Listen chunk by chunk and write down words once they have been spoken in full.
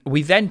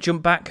We then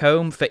jump back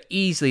home for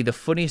easily the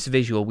funniest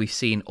visual we've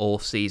seen all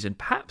season,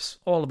 perhaps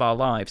all of our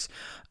lives.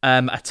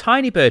 A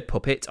tiny bird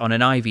puppet on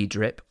an IV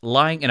drip,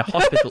 lying in a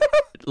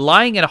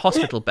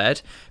hospital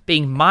bed,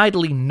 being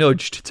mildly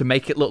nudged to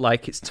make it look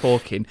like it's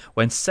talking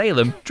when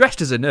Salem, dressed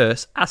as a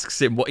nurse,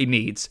 asks him what he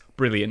needs.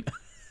 Brilliant.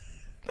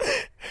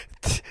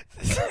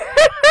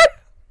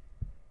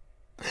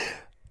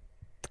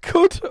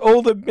 Could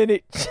all the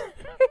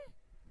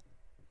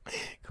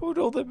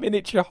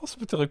miniature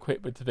hospital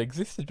equipment have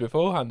existed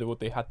beforehand, or would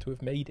they had to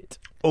have made it?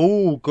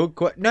 Oh, good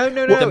question. No.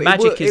 The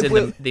magic is in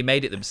them. They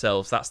made it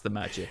themselves. That's the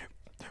magic.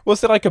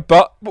 Was it like a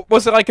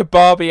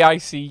Barbie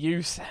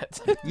ICU set?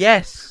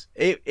 Yes,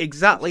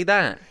 exactly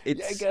that.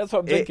 That's what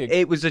I'm thinking.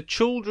 It was a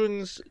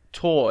children's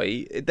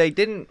toy. They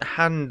didn't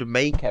hand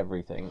make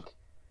everything.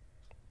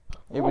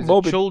 It was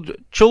a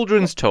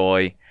children's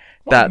toy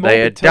that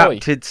they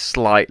adapted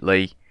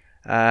slightly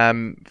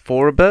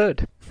for a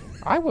bird.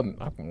 I wouldn't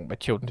want my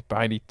children to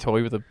buy any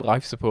toy with a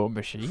life support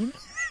machine.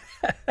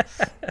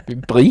 It'd be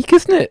bleak,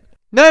 isn't it?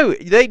 No,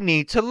 they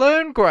need to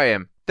learn,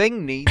 Graham. They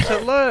need to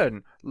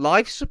learn.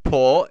 Life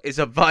support is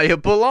a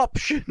viable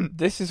option.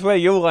 This is where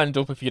you'll end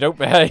up if you don't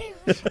behave.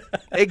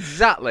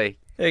 Exactly.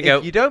 There you go.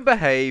 If you don't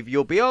behave,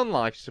 you'll be on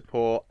life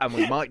support, and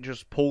we might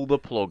just pull the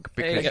plug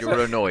because you're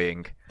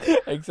annoying.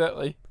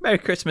 Exactly. Merry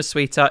Christmas,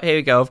 sweetheart. Here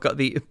we go. I've got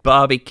the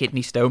Barbie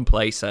kidney stone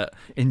playset.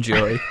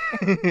 Enjoy.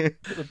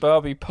 The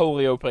Barbie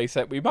polio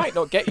playset. We might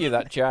not get you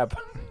that jab.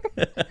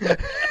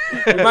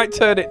 We might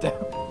turn it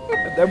down.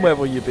 And then where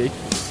will you be?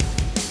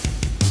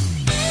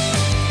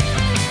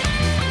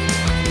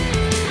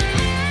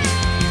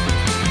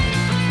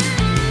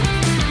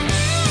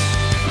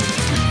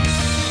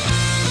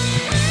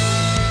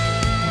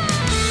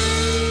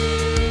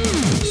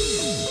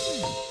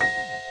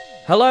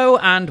 Hello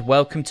and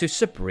welcome to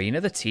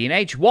Sabrina the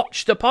Teenage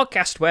Watch, the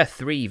podcast where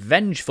three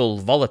vengeful,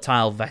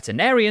 volatile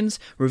veterinarians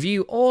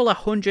review all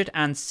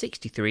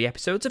 163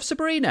 episodes of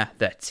Sabrina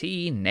the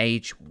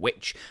Teenage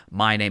Witch.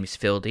 My name is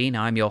Phil Dean,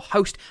 I'm your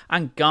host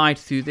and guide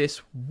through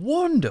this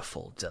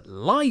wonderful,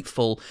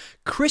 delightful,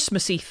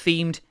 Christmassy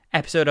themed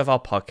episode of our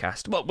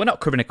podcast. Well, we're not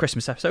covering a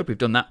Christmas episode, we've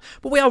done that,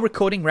 but we are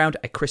recording around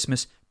a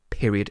Christmas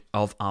period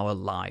of our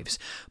lives.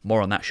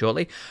 More on that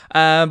shortly.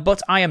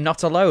 But I am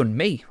not alone.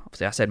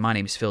 Obviously, I said my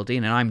name is Phil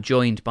Dean, and I'm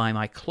joined by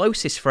my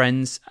closest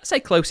friends. I say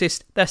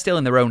closest, they're still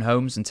in their own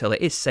homes until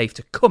it is safe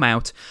to come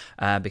out,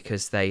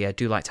 because they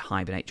do like to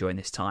hibernate during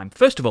this time.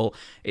 First of all,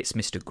 it's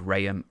Mr.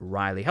 Graham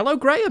Riley. Hello,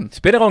 Graham. It's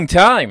been a long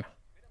time.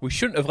 We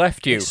shouldn't have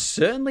left you. It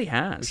certainly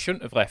has. We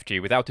shouldn't have left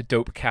you without a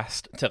dope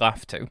cast to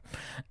laugh to.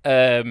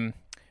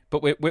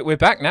 But we're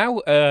back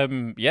now.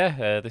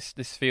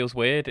 This feels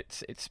weird.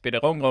 It's been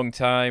a long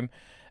time.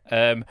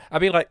 I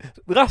mean, like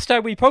last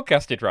time we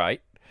podcasted,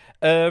 right?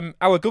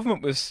 Our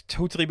government was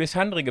totally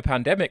mishandling a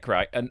pandemic,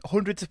 right? And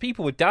hundreds of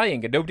people were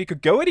dying, and nobody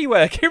could go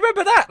anywhere. Can you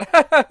remember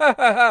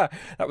that?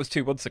 That was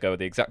 2 months ago.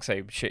 The exact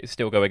same shit is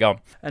still going on.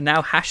 And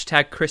now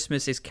hashtag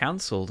Christmas is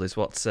cancelled is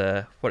what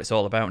it's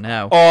all about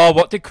now. Oh,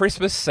 what did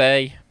Christmas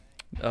say?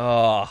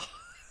 Oh.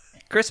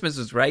 Christmas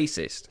was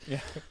racist.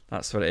 Yeah.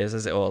 That's what it is,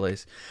 as it all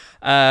is.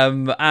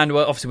 And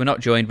well, obviously we're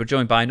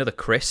joined by another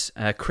Chris,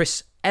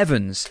 Chris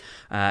Evans.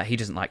 He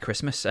doesn't like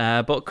Christmas.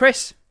 But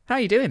Chris, how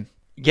are you doing?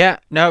 Yeah,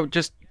 no,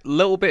 just a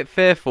little bit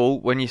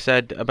fearful when you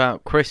said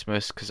about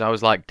Christmas, because I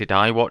was like, did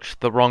I watch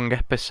the wrong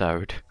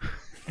episode?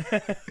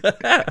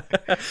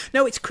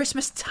 No, it's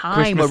Christmas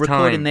time. We're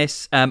recording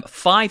this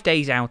 5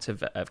 days out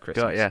of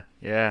Christmas. God,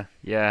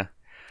 yeah.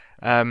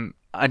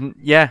 And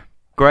yeah,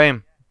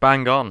 Graham,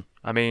 bang on.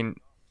 I mean,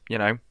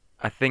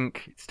 I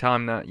think it's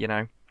time that,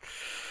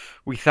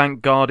 we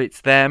thank God it's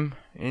them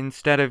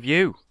instead of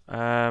you.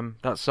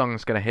 That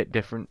song's going to hit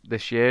different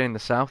this year in the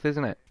South,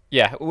 isn't it?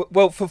 Yeah,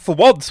 well, for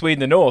once, we in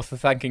the North are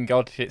thanking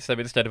God it's them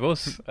instead of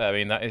us. I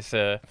mean, that is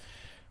a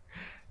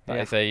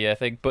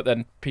thing. But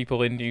then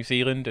people in New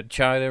Zealand and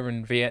China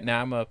and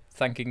Vietnam are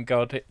thanking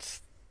God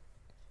it's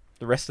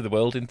the rest of the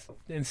world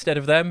instead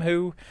of them,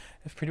 who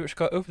have pretty much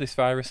got over this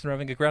virus and are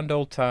having a grand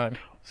old time.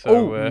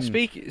 So,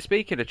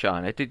 speaking of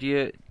China, did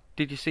you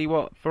see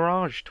what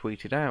Farage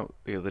tweeted out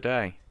the other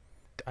day?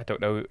 I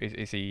don't know.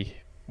 Is he?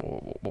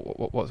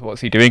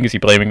 What's he doing? Is he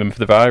blaming them for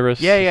the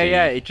virus? Yeah.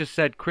 It just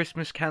said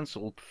Christmas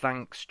cancelled.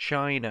 Thanks,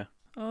 China.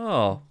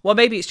 Oh, well,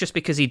 maybe it's just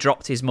because he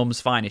dropped his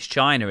mum's finest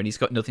china and he's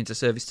got nothing to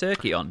serve his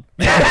turkey on.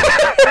 That's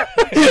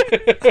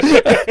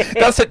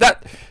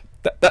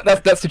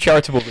the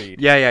charitable read.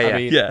 Yeah. I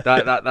mean,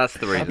 That's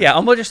the reason. Yeah,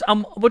 and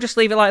we'll just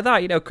leave it like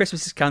that.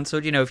 Christmas is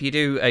cancelled. If you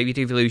do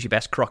lose your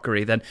best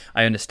crockery, then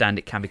I understand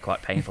it can be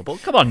quite painful.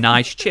 But come on,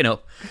 nice, chin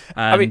up,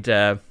 and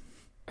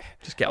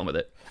just get on with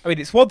it. I mean,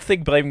 it's one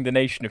thing blaming the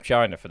nation of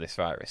China for this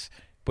virus,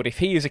 but if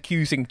he is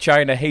accusing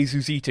China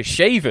Jesusita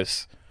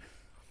shavers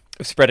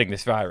of spreading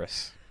this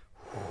virus,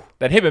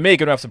 then him and me are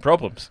going to have some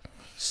problems.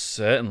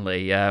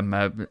 Certainly,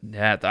 yeah,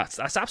 that's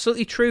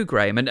absolutely true,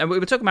 Graham. And we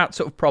were talking about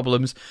sort of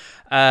problems.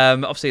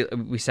 Obviously,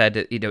 we said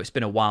it's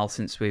been a while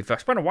since we've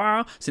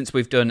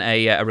done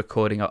a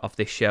recording of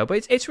this show,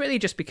 but it's really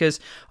just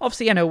because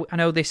obviously I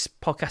know this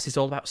podcast is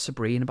all about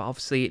Sabrina, but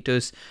obviously it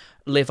does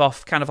live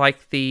off kind of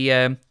like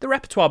the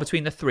repertoire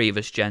between the three of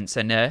us, gents,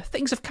 and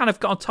things have kind of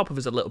got on top of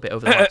us a little bit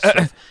over the last sort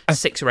of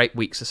 6 or 8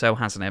 weeks or so,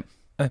 hasn't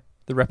it?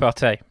 The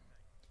repartee.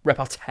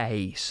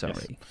 Repartee,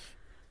 sorry.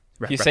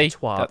 Yes. You see,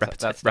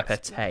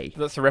 repartee.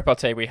 That's the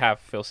repartee we have.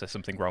 Phil says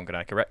something wrong, and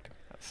I correct.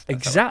 That's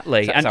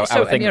exactly.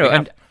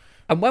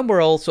 And when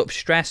we're all sort of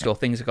stressed or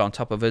things have got on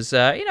top of us,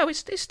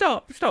 it's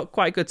not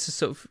quite good to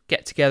sort of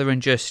get together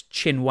and just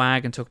chin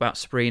wag and talk about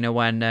Sabrina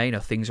when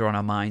things are on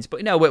our minds.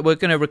 But we're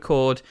going to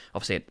record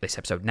obviously this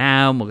episode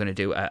now, and we're going to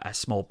do a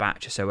small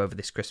batch or so over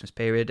this Christmas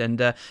period. And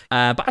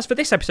but as for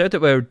this episode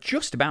that we're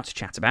just about to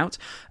chat about,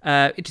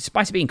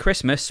 despite it being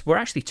Christmas, we're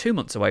actually 2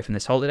 months away from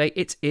this holiday.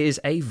 It is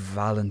a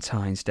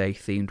Valentine's Day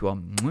themed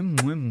one.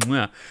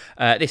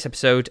 This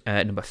episode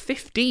number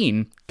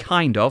 15,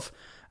 kind of.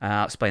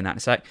 I'll explain that in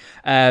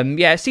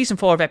a sec. Season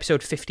 4 of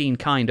episode 15,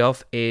 kind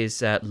of,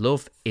 is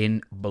Love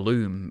in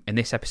Bloom. In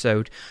this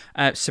episode,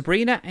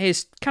 Sabrina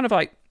is kind of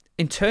like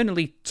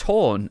internally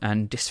torn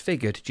and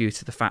disfigured due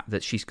to the fact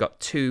that she's got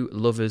 2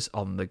 lovers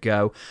on the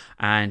go.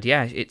 And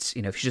it's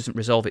if she doesn't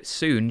resolve it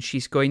soon,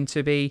 she's going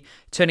to be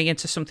turning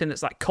into something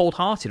that's like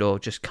cold-hearted or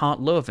just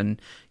can't love,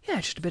 and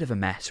just a bit of a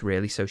mess,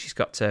 really. So she's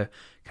got to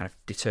kind of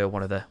deter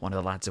one of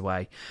the lads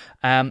away.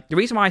 The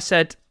reason why I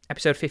said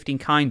episode 15,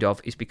 kind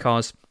of, is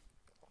because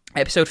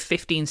episode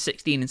 15,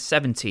 16, and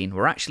 17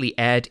 were actually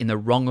aired in the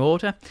wrong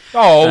order.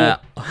 Oh,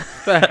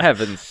 for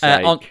heaven's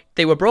sake.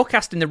 They were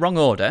broadcast in the wrong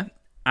order,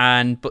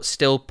 but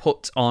still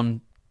put on,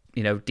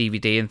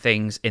 DVD and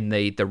things in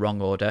the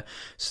wrong order.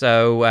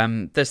 So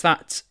there's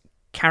that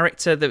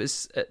character that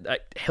was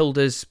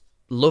Hilda's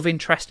love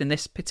interest in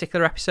this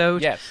particular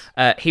episode. Yes.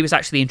 He was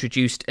actually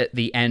introduced at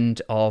the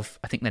end of,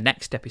 I think, the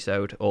next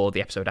episode or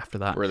the episode after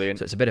that. Brilliant.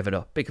 So it's a bit of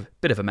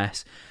a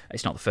mess.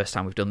 It's not the first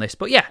time we've done this,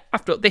 but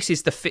after this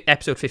is the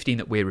episode 15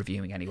 that we're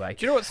reviewing anyway.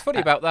 Do you know what's funny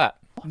about that?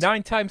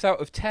 9 times out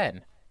of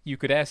 10, you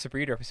could air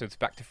Sabrina episodes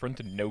back to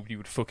front and nobody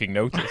would fucking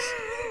notice.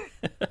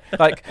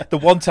 Like the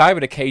one time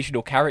an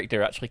occasional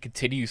character actually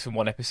continues from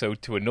one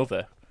episode to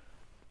another,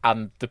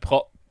 and the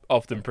plot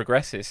of them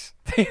progresses.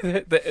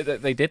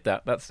 They did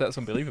that. That's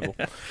unbelievable.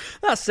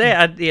 That's it.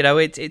 And,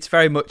 it's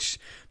very much.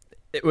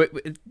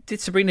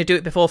 Did Sabrina do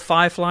it before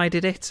Firefly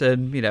did it?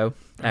 And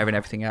airing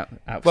everything out.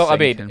 Well, I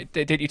mean,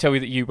 didn't you tell me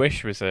that You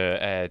Wish was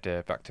aired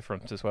back to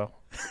front as well?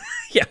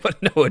 Yeah,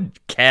 but no one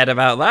cared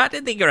about that,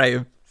 did they,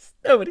 Graham?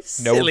 Nobody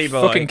silly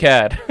boy. Fucking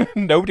cared.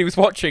 Nobody was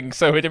watching,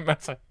 so it didn't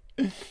matter.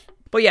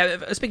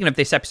 But speaking of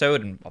this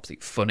episode, and obviously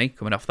funny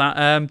coming off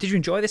that, did you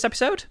enjoy this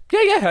episode?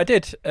 Yeah, I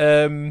did.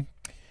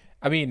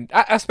 I mean,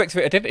 aspects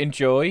of it I did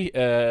enjoy.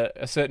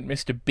 A certain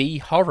Mr. B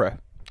Horror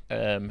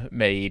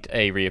made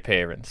a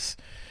reappearance,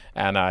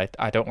 and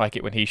I don't like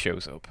it when he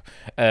shows up.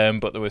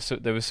 But there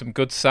was some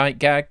good sight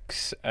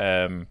gags.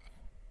 There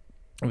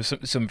was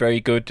some very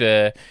good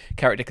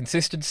character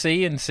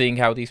consistency, and seeing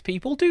how these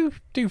people do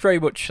very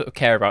much sort of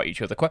care about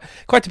each other.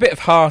 Quite a bit of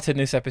heart in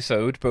this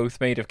episode,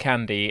 both made of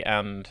candy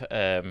and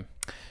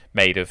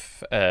made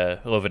of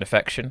love and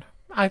affection.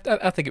 I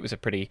think it was a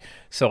pretty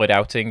solid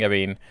outing. I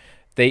mean,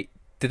 did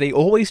they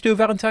always do a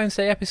Valentine's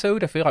Day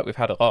episode? I feel like we've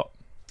had a lot.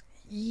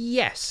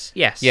 Yes.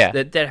 Yeah.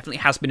 There definitely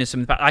has been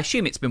some. I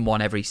assume it's been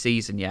one every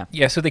season. Yeah.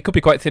 Yeah. So they could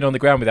be quite thin on the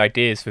ground with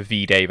ideas for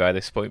V-Day by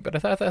this point,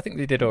 but I think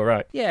they did all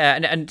right. Yeah,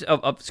 and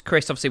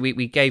Chris, obviously,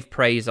 we gave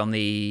praise on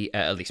the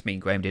at least me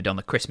and Graham did on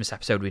the Christmas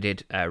episode we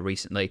did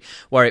recently,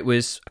 where it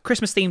was a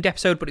Christmas themed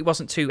episode, but it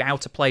wasn't too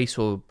out of place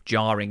or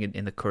jarring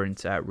in the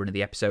current run of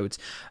the episodes.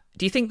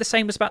 Do you think the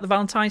same was about the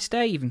Valentine's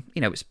Day? Even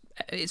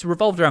it's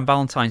revolved around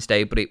Valentine's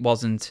Day, but it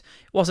wasn't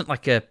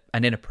like an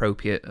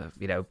inappropriate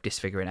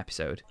disfiguring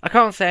episode. I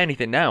can't say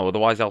anything now,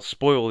 otherwise I'll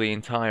spoil the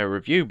entire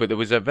review. But there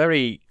was a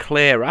very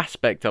clear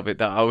aspect of it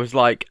that I was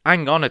like,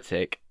 "Hang on a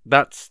tick,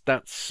 that's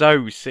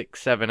so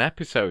 6-7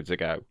 episodes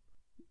ago."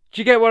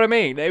 Do you get what I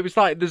mean? It was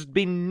like there's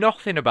been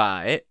nothing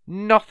about it.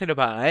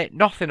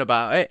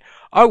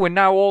 Oh, and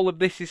now all of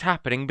this is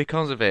happening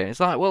because of it. It's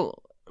like,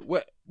 well,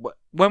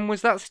 when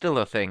was that still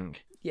a thing?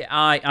 Yeah,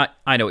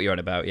 I know what you're on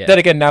about, yeah. Then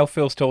again, now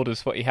Phil's told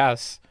us what he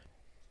has.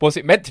 Was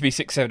it meant to be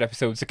 6-7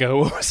 episodes ago,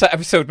 or was that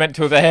episode meant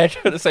to have aired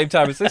at the same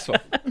time as this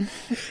one?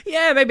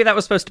 Yeah, maybe that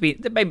was supposed to be.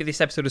 Maybe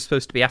this episode was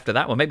supposed to be after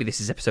that one. Maybe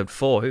this is episode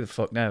 4. Who the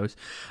fuck knows?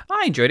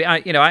 I enjoyed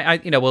it.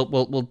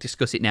 We'll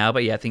discuss it now.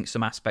 But yeah, I think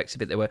some aspects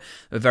of it that were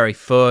very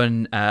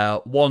fun.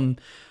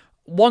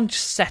 One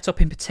setup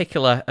in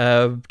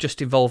particular,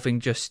 just involving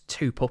just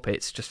 2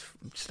 puppets, just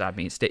stabbed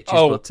me in stitches.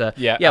 Oh, but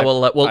yeah.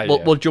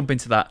 We'll jump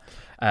into that.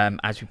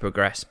 As we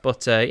progress.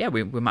 But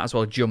we might as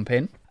well jump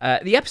in.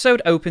 The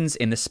episode opens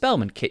in the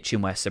Spellman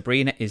kitchen where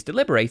Sabrina is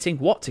deliberating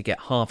what to get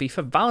Harvey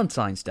for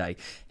Valentine's Day.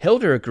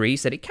 Hilda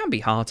agrees that it can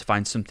be hard to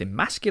find something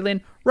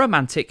masculine,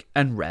 romantic,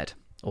 and red.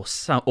 Or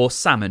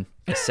salmon,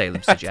 as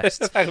Salem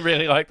suggests. I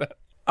really like that.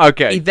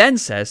 Okay. He then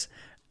says,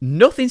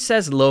 Nothing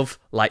says love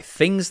like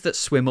things that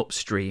swim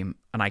upstream.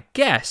 And I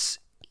guess,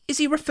 is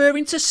he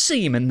referring to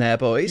semen there,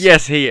 boys?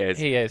 Yes, he is.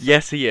 He is.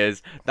 Yes, he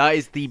is. That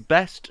is the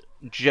best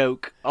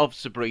joke of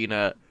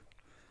Sabrina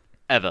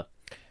ever.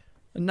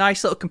 A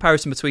nice little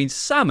comparison between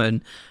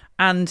salmon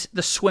and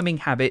the swimming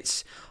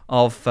habits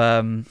of,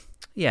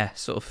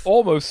 sort of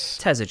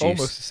Almost Tezza juice.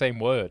 Almost the same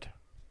word.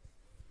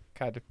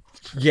 Kind of.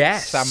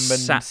 Yes.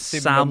 Salmon.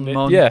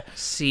 Salmon. Yeah.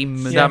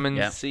 Semen. Salmon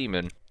Yeah.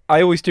 semen.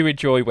 I always do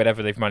enjoy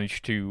whenever they've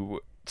managed to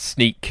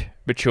sneak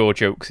mature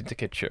jokes into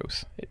kid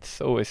shows.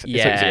 It's always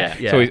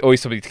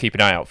always something to keep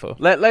an eye out for.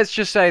 Let's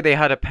just say they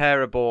had a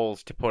pair of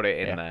balls to put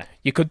it in there.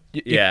 You could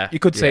Yeah. you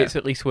could say Yeah. it's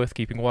at least worth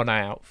keeping one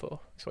eye out for.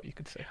 That's what you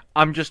could say.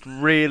 I'm just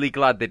really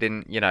glad they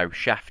didn't,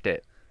 shaft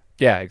it.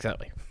 Yeah,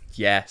 exactly.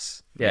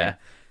 Yes. Yeah.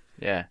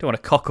 Yeah. Don't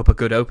want to cock up a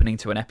good opening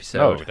to an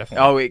episode.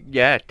 Definitely.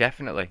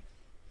 Definitely.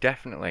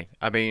 Definitely.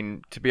 I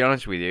mean, to be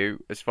honest with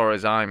you, as far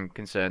as I'm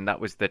concerned, that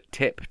was the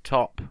tip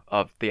top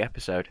of the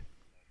episode.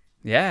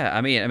 Yeah,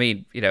 I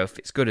mean, if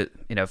it's good,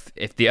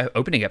 if the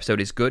opening episode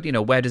is good,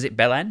 where does it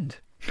bell end?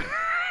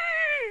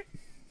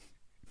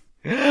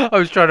 I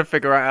was trying to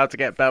figure out how to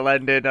get bell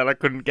ended and I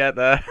couldn't get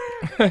there.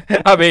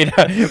 I mean,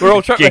 we're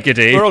all trying.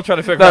 Giggity. We're all trying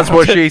to figure. That's out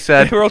what she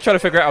said. We're all trying to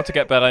figure out how to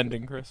get bell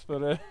ending, Chris.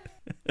 But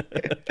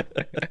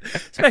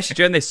Especially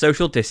during this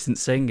social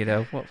distancing,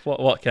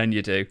 what can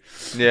you do?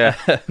 Yeah.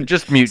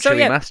 Just mutually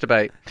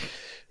masturbate.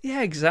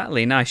 Yeah,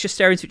 exactly. Nice. Just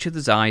staring into each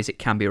other's eyes. It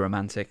can be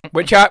romantic.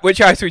 which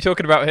eyes are we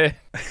talking about here?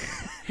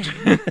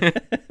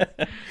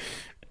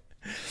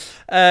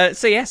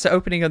 So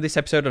opening on this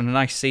episode on a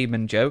nice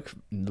semen joke.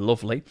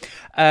 Lovely.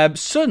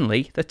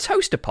 Suddenly, the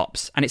toaster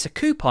pops, and it's a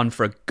coupon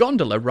for a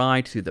gondola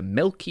ride through the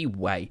Milky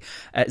Way.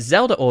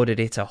 Zelda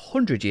ordered it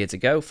 100 years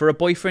ago for her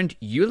boyfriend,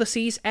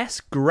 Ulysses S.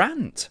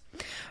 Grant.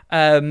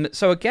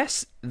 So I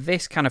guess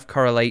this kind of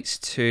correlates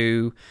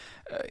to,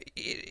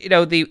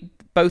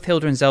 both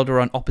Hilda and Zelda were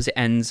on opposite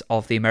ends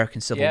of the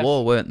American Civil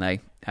War, weren't they?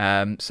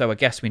 So I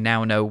guess we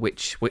now know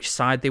which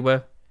side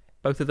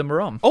both of them were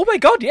on. Oh my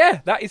god,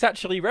 yeah, that is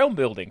actually realm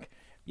building.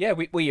 Yeah,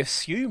 we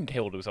assumed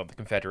Hilda was on the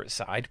Confederate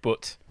side,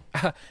 but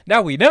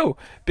now we know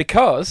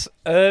because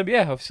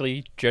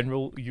obviously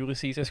General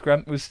Ulysses S.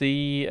 Grant was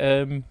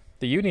the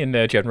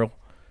Union general.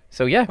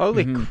 So yeah,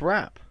 Holy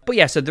crap. But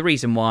yeah, so the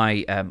reason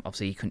why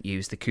obviously he couldn't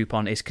use the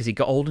coupon is because he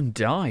got old and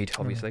died,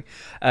 obviously.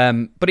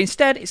 But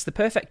instead, it's the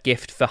perfect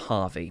gift for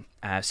Harvey.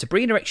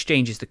 Sabrina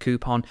exchanges the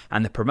coupon,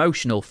 and the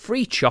promotional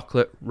free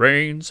chocolate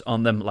rains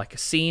on them like a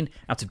scene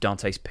out of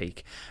Dante's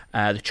Peak.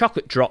 The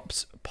chocolate drop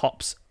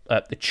props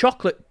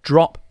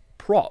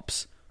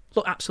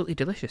look absolutely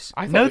delicious.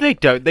 No, they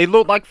don't. They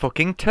look like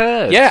fucking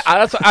turds. Yeah,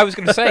 that's what I was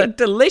going to say.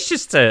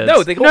 Delicious turds.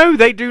 No,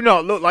 They do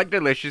not look like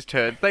delicious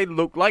turds. They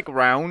look like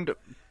round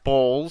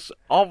balls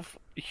of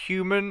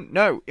human...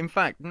 No, in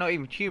fact, not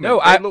even human.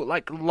 No, they look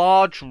like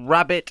large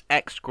rabbit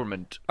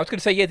excrement. I was going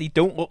to say, they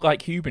don't look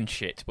like human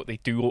shit, but they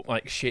do look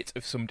like shit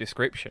of some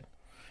description.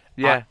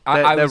 Yeah,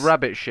 I they're was-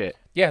 rabbit shit.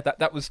 Yeah,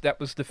 that was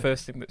the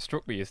first thing that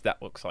struck me is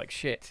that looks like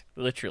shit,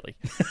 literally.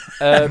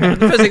 The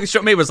first thing that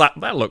struck me was like,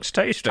 that looks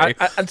tasty.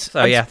 And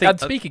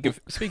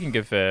speaking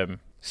of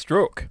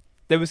struck,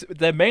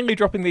 they're mainly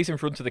dropping these in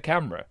front of the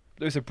camera.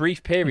 There was a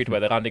brief period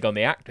where they're landing on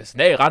the actors, and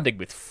they're landing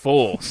with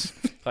force.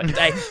 Like,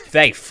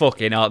 they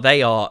fucking are.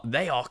 They are.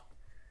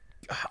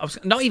 I was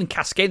not even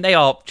cascading. They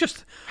are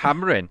just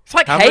Hammering. it's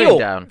like Hammering hail.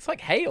 down. It's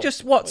like hail.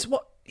 just what?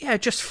 Yeah,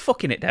 just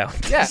fucking it down.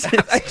 Yeah.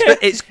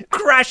 it's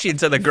crashing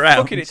to the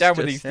ground. fucking it down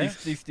with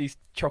Just- these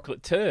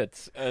chocolate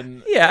turds.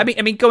 And Yeah, I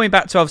mean, going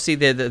back to obviously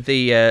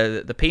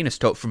the penis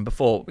talk from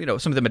before.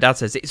 Something that my dad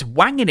says, it's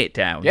wanging it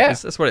down. Yeah.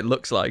 That's what it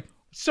looks like.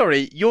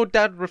 Sorry, your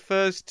dad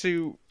refers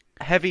to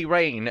heavy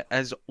rain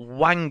as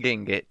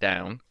wanging it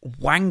down.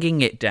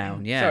 Wanging it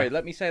down. Yeah. Sorry,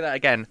 let me say that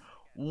again.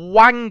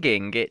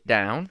 Wanging it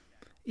down.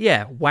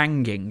 Yeah,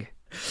 wanging.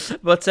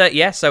 But so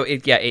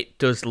it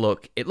does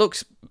look. It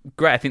looks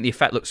great. I think the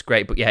effect looks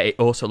great, but yeah, it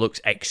also looks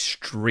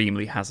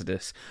extremely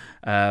hazardous.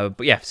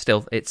 But yeah,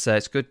 still, it's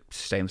good.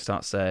 Sam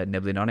starts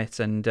nibbling on it,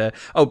 and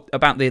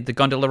about the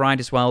gondola ride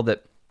as well.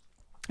 That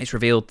it's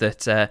revealed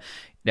that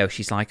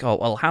she's like, oh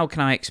well, how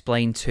can I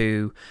explain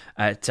to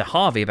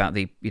Harvey about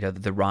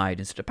the ride?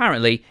 And so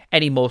apparently,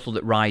 any mortal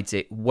that rides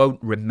it won't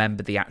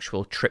remember the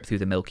actual trip through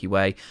the Milky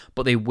Way,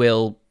 but they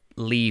will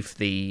leave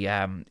the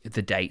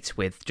date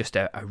with just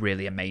a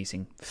really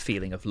amazing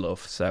feeling of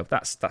love. So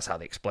that's how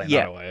they explain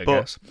that away, I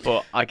guess.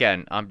 But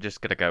again, I'm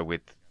just gonna go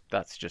with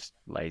that's just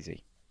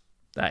lazy.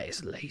 That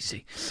is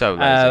lazy. So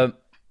lazy.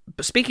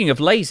 But speaking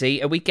of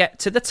lazy, we get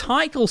to the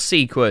title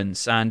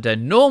sequence, and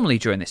normally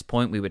during this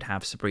point we would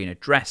have Sabrina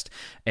dressed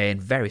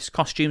in various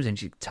costumes, and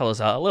she'd tell us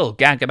a little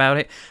gag about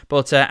it,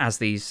 but as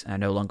these are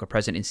no longer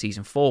present in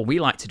Season 4, we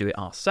like to do it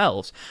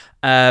ourselves.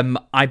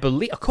 I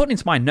believe, according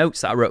to my notes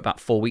that I wrote about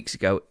 4 weeks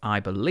ago, I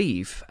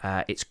believe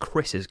it's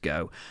Chris's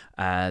go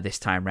this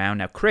time round.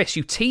 Now, Chris,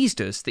 you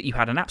teased us that you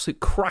had an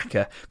absolute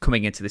cracker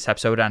coming into this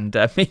episode, and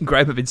me and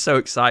Graham have been so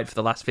excited for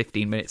the last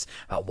 15 minutes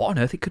about what on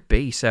earth it could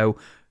be, so...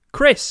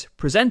 Chris,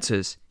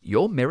 presenters,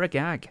 your mirror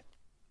gag.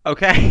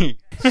 Okay.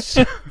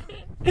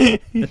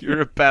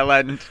 You're a bell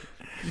end.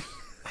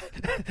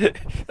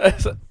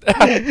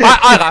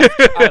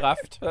 I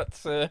laughed.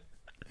 That's a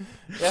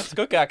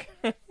good gag.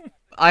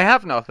 I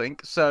have nothing,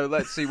 so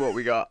let's see what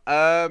we got.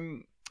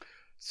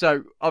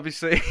 So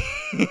obviously,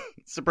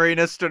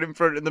 Sabrina stood in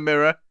front of the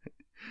mirror,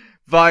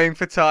 vying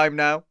for time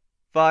now.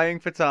 Vamping.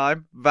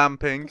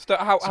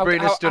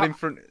 Sabrina stood in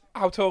front.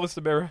 How tall is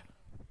the mirror?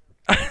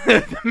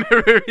 The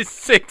mirror is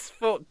 6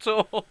 foot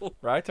tall.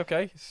 Right.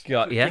 Okay.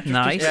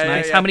 Nice.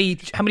 Yeah. How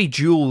many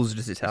jewels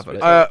does it have on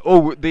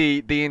it?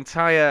 The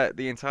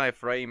entire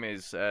frame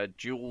is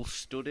jewel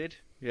studded.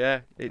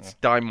 Yeah, it's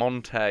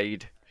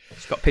diamantade.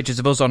 It's got pictures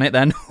of us on it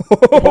then.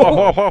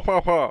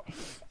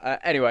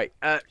 Anyway,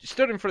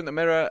 stood in front of the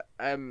mirror.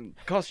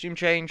 Costume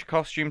change.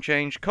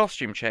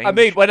 I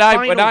mean, when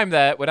I'm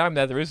there,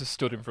 there is a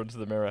stud in front of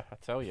the mirror. I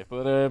tell you,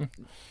 but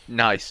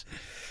nice.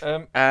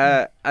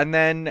 And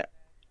then,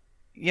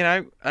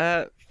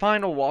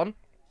 final one.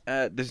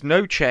 There's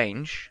no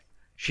change.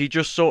 She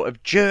just sort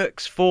of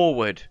jerks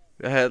forward.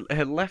 Her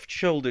left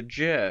shoulder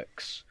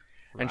jerks,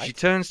 and she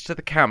turns to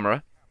the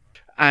camera,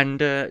 and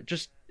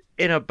just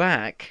in her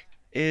back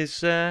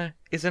is an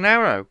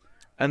arrow.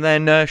 And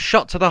then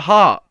Shot to the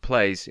Heart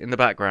plays in the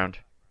background.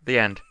 The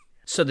end.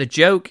 So the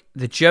joke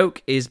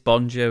is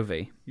Bon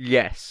Jovi.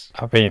 Yes.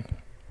 I mean,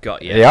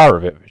 got you. They are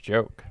a bit of a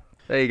joke.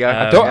 There you go.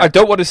 I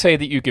don't want to say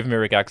that you give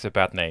mirror gags a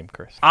bad name,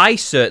 Chris. I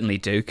certainly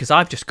do, because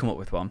I've just come up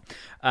with one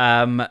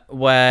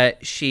where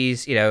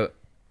she's,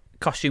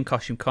 costume.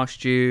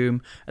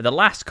 And the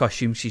last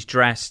costume, she's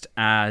dressed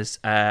as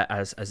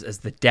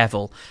the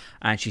devil,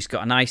 and she's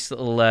got a nice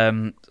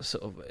little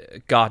sort of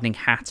gardening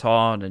hat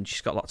on, and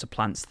she's got lots of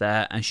plants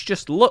there, and she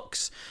just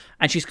looks,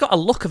 and she's got a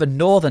look of a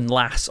northern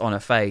lass on her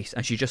face,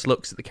 and she just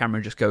looks at the camera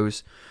and just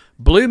goes,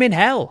 "Blooming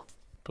hell."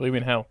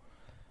 Blooming hell.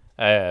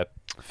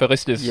 For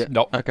listeners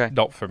not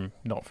from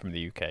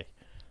the UK,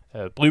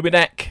 blooming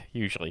heck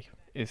usually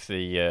is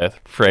the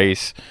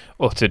phrase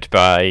uttered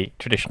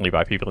traditionally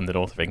by people in the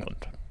north of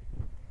England,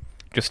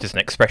 just as an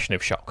expression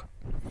of shock.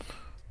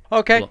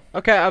 Okay,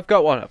 I've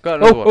got one. I've got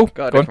another one. I've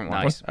got a different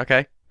one. Nice.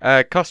 Okay.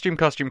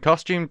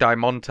 Costume.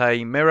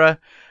 Diamante mirror.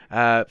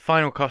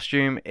 Final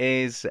costume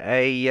is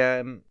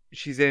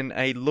she's in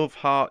a love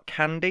heart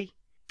candy.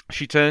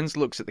 She turns,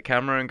 looks at the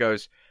camera, and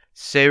goes,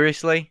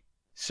 "Seriously?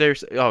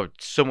 Oh,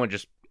 someone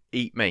just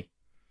eat me."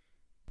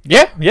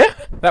 Yeah,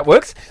 that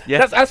works.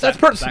 Yeah, that's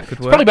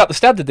probably about the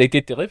standard they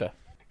did deliver.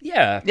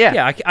 Yeah.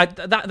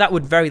 That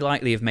would very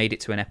likely have made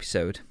it to an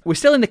episode. We're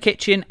still in the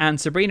kitchen,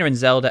 and Sabrina and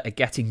Zelda are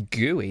getting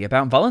gooey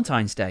about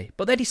Valentine's Day,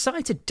 but they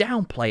decide to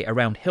downplay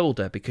around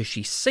Hilda because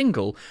she's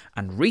single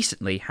and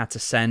recently had to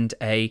send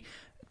a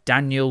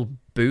Daniel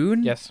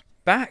Boone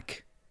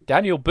back.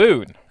 Daniel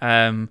Boone.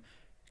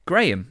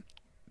 Graham,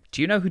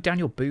 do you know who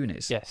Daniel Boone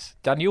is? Yes,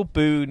 Daniel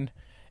Boone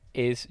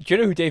is... Do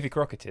you know who Davy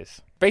Crockett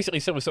is? Basically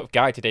similar sort of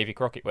guy to Davy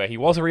Crockett, where he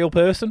was a real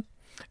person.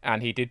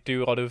 And he did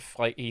do a lot of,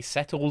 he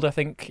settled, I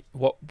think,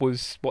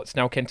 what's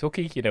now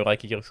Kentucky. He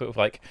sort of,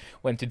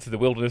 went into the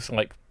wilderness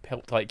and,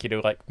 helped,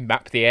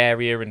 map the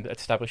area and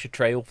establish a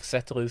trail for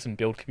settlers and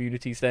build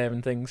communities there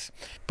and things.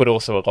 But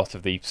also a lot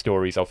of the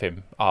stories of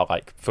him are,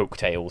 folk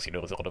tales,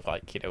 there's a lot of,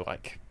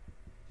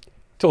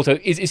 It's also,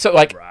 it's sort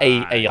of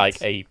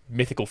a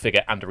mythical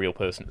figure and a real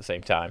person at the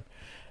same time.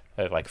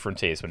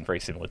 Frontiersman, very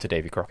similar to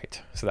Davy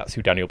Crockett. So that's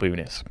who Daniel Boone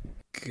is.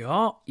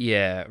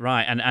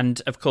 Right,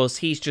 and of course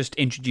he's just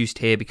introduced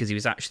here because he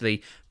was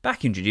actually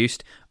back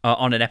introduced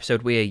on an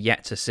episode we're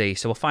yet to see.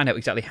 So we'll find out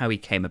exactly how he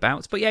came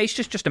about. But yeah, he's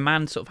just a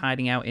man sort of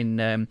hiding out in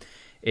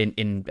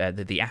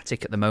the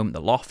attic at the moment,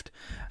 the loft.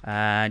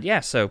 And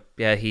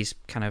he's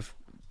kind of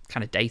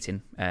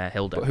dating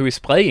Hilda. But who is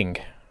playing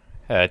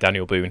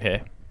Daniel Boone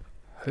here?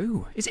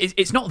 Who?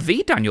 It's not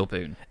the Daniel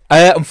Boone.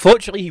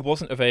 Unfortunately, he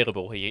wasn't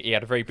available. He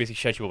had a very busy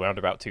schedule around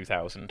about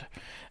 2000.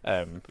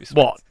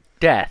 What?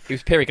 Death. He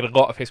was appearing in a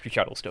lot of History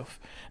Channel stuff.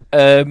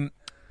 And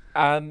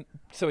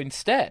so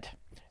instead,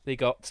 they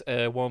got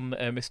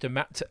Mr.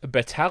 Matt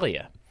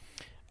Battaglia.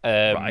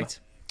 Right.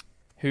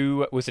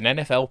 Who was an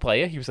NFL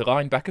player. He was a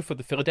linebacker for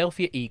the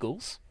Philadelphia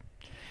Eagles.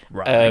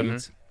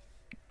 Right.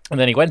 And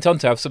then he went on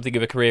to have something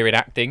of a career in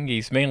acting.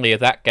 He's mainly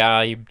that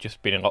guy,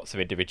 just been in lots of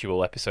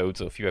individual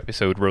episodes or a few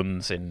episode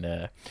runs in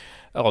a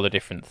lot of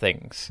different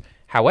things.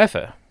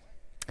 However,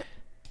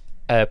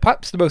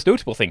 perhaps the most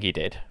notable thing he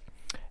did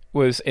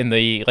was in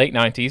the late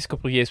 90s, a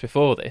couple of years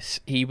before this,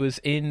 he was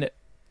in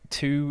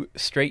 2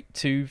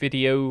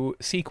 straight-to-video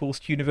sequels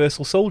to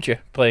Universal Soldier,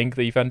 playing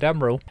the Van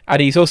Damme role.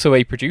 And he's also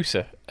a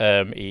producer.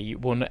 He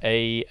won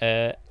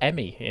a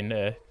Emmy in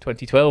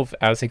 2012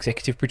 as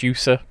executive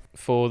producer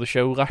for the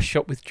show Last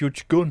Shot with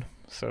Judge Gunn.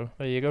 So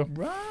there you go.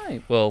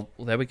 Right. Well,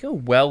 there we go.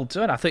 Well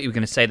done. I thought you were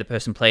going to say the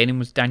person playing him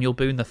was Daniel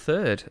Boone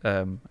III.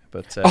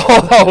 But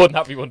Oh, wouldn't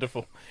that be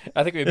wonderful?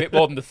 I think it'd be a bit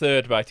more than the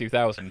third by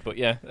 2000, but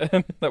yeah,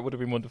 that would have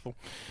been wonderful.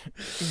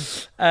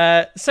 So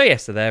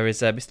there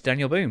is Mr.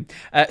 Daniel Boone.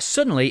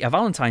 Suddenly, a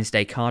Valentine's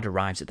Day card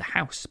arrives at the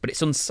house, but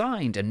it's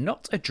unsigned and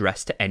not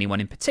addressed to anyone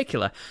in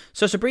particular.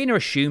 So Sabrina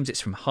assumes it's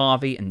from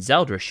Harvey, and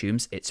Zelda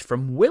assumes it's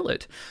from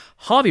Willard.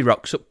 Harvey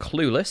rocks up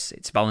clueless,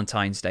 it's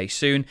Valentine's Day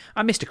soon,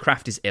 and Mr.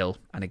 Kraft is ill,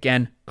 and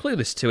again,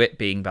 clueless to it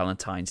being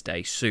Valentine's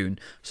Day soon.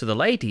 So the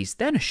ladies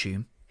then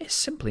assume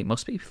it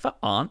must be for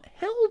Aunt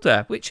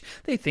Hilda, which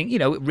they think,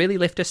 it really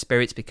lift her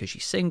spirits because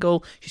she's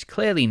single. She's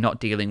clearly not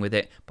dealing with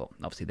it, but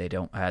obviously they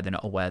don't. They're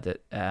not aware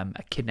that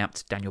a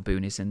kidnapped Daniel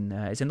Boone is in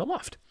the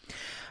loft.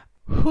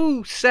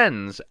 Who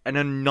sends an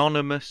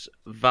anonymous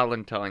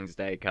Valentine's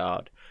Day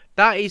card?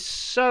 That is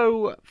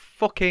so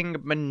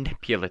fucking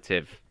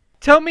manipulative.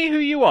 Tell me who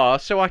you are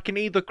so I can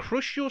either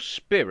crush your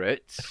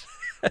spirits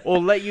or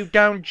let you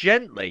down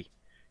gently.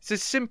 It's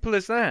as simple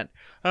as that.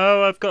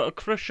 Oh, I've got a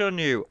crush on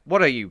you.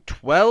 What are you,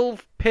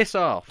 12? Piss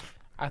off.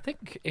 I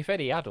think if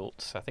any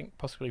adults,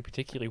 possibly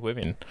particularly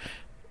women,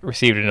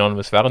 received an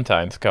anonymous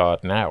Valentine's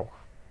card now,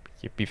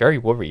 you'd be very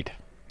worried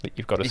that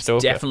you've got a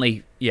stalker.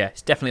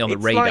 It's definitely on the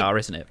radar,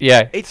 isn't it?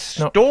 Yeah. It's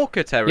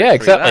stalker territory. Yeah,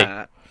 exactly.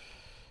 That.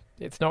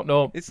 It's not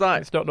normal. It's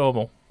not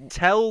normal.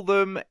 Tell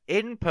them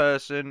in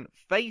person,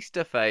 face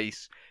to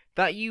face,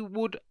 that you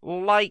would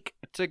like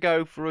to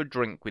go for a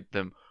drink with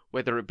them,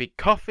 whether it be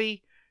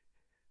coffee,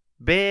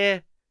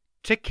 beer,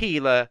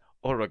 tequila,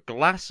 or a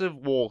glass of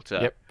water.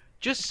 Yep.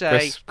 Just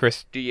say,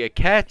 Chris, do you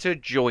care to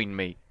join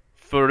me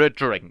for a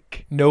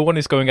drink? No one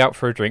is going out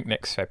for a drink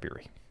next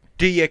February.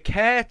 Do you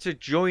care to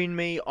join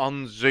me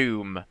on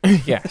Zoom?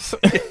 Yes.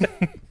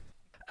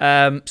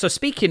 So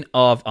speaking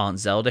of Aunt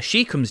Zelda,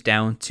 she comes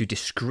down to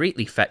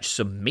discreetly fetch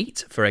some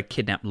meat for a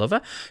kidnapped lover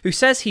who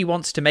says he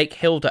wants to make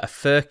Hilda a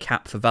fur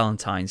cap for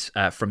Valentine's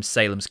from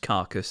Salem's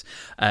carcass.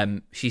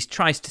 She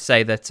tries to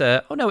say that,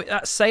 oh no,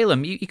 that's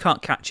Salem, you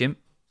can't catch him.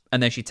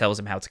 And then she tells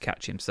him how to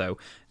catch him. So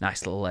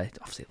nice little,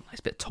 obviously, a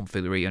nice bit of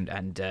tomfoolery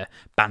and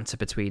banter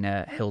between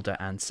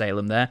Hilda and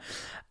Salem there.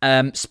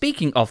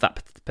 Speaking of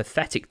that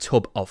pathetic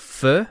tub of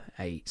fur,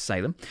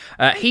 Salem,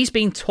 he's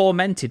being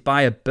tormented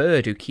by a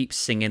bird who keeps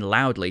singing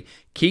loudly,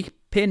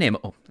 keeping him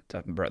up,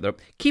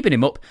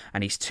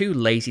 and he's too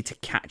lazy to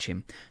catch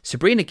him.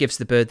 Sabrina gives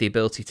the bird the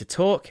ability to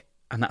talk,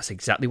 and that's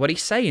exactly what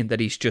he's saying, that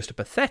he's just a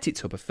pathetic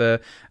tub of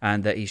fur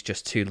and that he's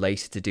just too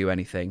lazy to do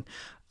anything.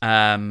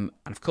 And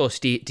of course,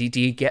 do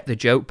you get the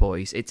joke,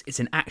 boys? It's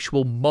an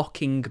actual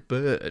mocking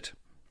bird.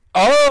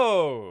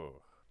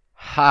 Oh!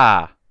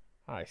 Ha!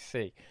 I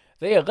see.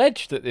 They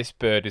allege that this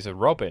bird is a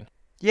robin.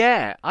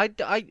 Yeah, I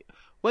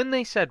when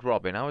they said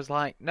robin, I was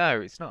like,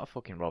 no, it's not a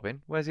fucking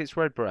robin. Where's its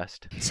red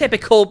breast?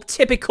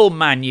 Typical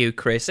man, you,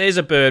 Chris. Here's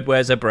a bird,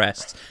 where's a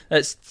breast?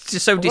 That's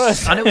just so.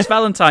 I know it's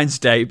Valentine's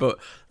Day, but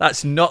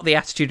that's not the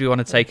attitude we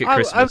want to take at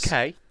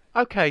Christmas.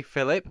 Okay,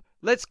 Philip.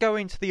 Let's go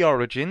into the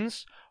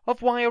origins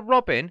of why a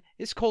robin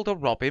is called a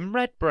robin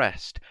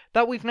redbreast,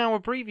 that we've now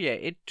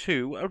abbreviated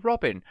to a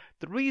robin.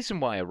 The reason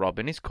why a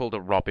robin is called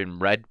a robin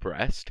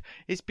redbreast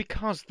is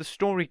because the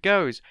story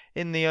goes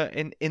in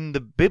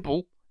the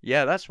Bible,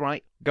 yeah, that's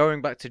right,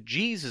 going back to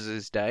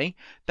Jesus' day,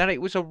 that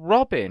it was a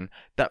robin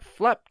that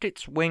flapped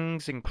its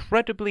wings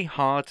incredibly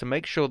hard to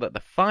make sure that the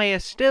fire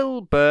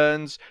still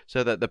burns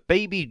so that the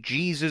baby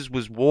Jesus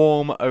was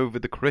warm over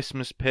the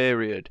Christmas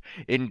period.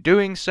 In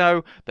doing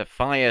so, the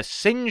fire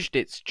singed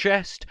its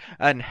chest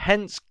and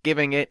hence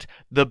giving it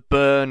the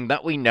burn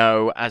that we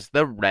know as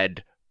the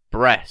red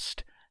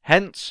breast.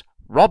 Hence,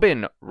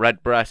 Robin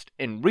Redbreast.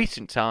 In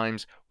recent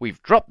times,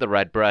 we've dropped the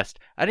redbreast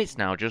and it's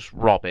now just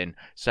Robin.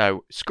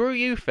 So, screw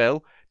you,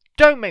 Phil.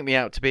 Don't make me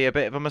out to be a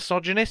bit of a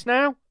misogynist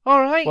now,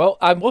 alright? Well,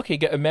 I'm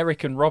looking at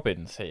American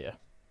robins here.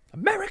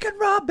 American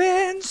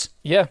robins!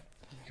 Yeah.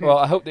 Well,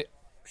 I hope they...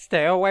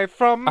 Stay away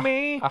from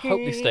me. I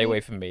hope they stay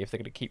away from me if they're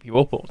going to keep you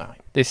up all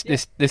night. This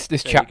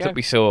chap that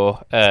we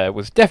saw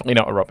was definitely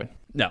not a robin.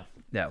 No.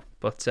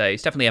 But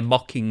it's definitely a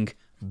mocking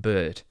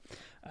bird.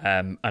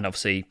 And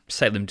obviously,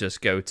 Salem does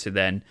go to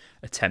then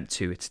attempt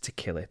to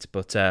kill it,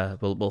 but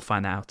we'll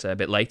find out a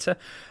bit later.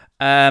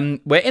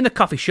 We're in the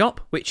coffee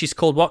shop, which is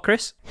called what,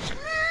 Chris?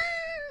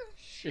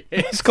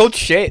 It's called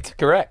shit.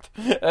 Correct.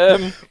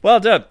 Well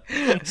done.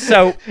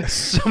 So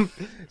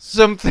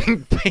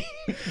something.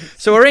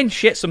 So we're in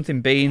shit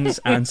something beans,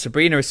 and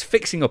Sabrina is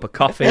fixing up a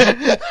coffee.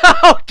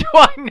 How do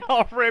I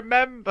not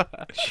remember?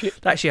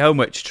 That's your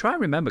homework. Try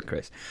and remember,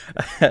 Chris.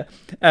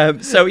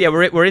 So yeah,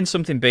 we're in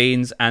something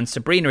beans, and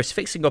Sabrina is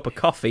fixing up a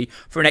coffee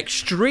for an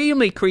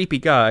extremely creepy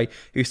guy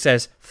who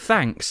says,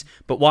 "Thanks,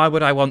 but why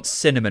would I want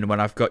cinnamon when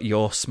I've got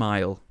your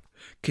smile?"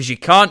 Because you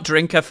can't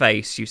drink her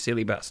face, you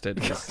silly bastard.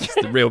 That's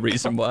the real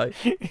reason why.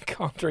 You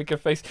can't drink her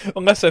face.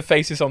 Unless her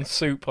face is on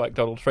soup, like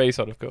Donald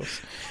Faison, of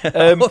course.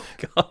 Oh,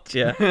 God,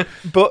 yeah.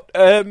 But,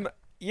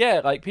 yeah,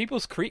 like, people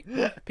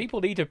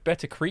need a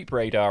better creep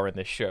radar in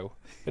this show.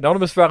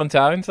 Anonymous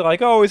Valentines are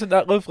like, oh, isn't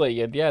that lovely?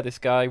 And, yeah, this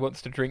guy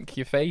wants to drink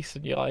your face,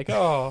 and you're like,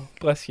 oh,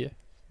 bless you.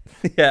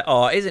 Yeah,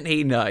 oh, isn't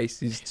he nice?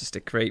 He's just a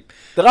creep.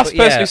 The last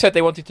person who said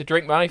they wanted to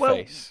drink my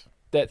face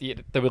there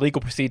were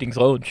legal proceedings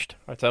launched.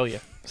 I tell you.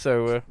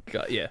 So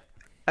Yeah.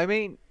 I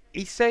mean,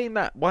 he's saying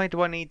that. Why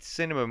do I need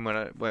cinnamon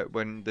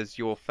when there's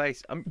your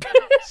face?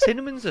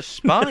 Cinnamon's a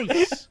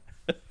spice.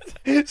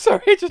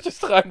 sorry,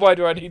 just like, why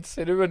do I need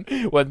cinnamon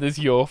when there's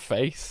your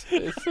face?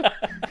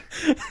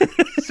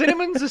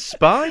 Cinnamon's a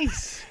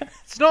spice.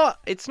 It's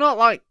not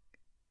like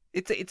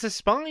it's a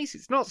spice.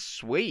 It's not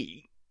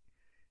sweet.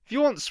 If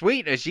you want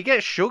sweetness, you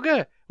get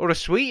sugar or a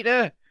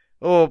sweetener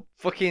or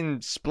fucking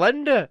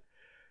Splenda.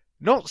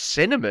 Not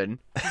cinnamon.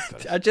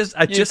 I just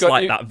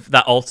like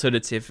that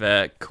alternative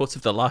cut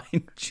of the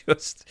line.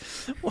 Just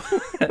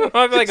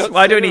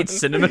why do I need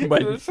cinnamon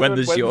when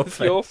there's your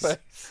face?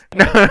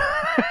 No,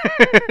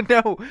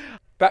 no.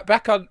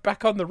 Back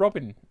on the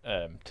Robin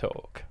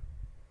talk.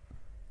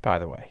 By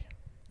the way,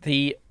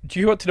 do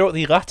you want to know what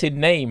the Latin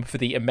name for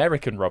the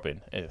American Robin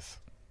is?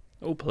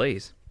 Oh,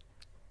 please.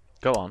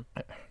 Go on.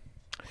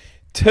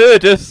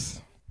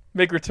 Turdus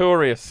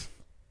migratorius.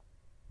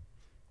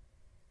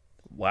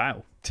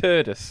 Wow.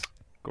 Turdus.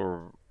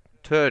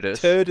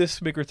 Turdus.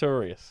 Turdus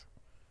migratorius.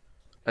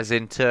 As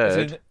in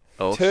turd.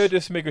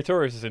 Turdus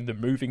migratorius is in the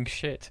moving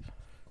shit.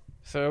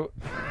 So,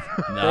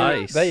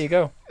 nice. There you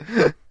go.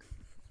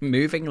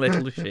 Moving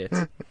little shit.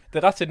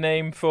 The Latin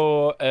name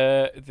for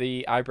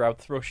the eyebrow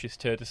thrush is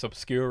Turdus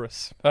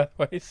obscurus, by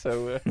the way.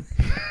 So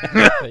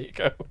there you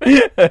go.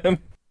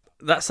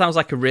 That sounds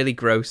like a really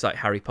gross, like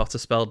Harry Potter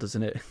spell,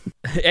 doesn't it?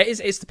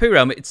 It's the poo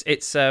realm.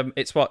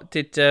 It's what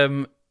did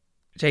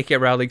J.K.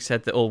 Rowling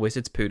said that all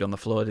wizards pooed on the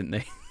floor, didn't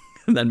they?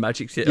 And then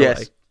magic's it away.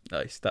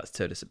 Nice. That's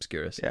Turdus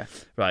obscurus. Yeah.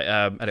 Right.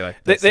 Anyway,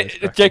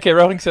 J.K.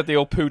 Rowling said they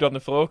all pooed on the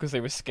floor because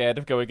they were scared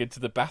of going into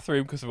the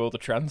bathroom because of all the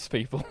trans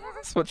people.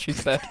 That's what she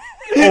said.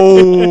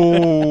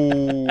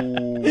 Oh,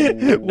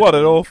 what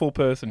an awful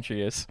person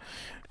she is.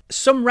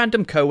 Some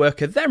random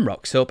co-worker then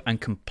rocks up and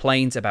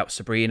complains about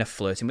Sabrina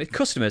flirting with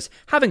customers,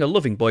 having a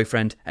loving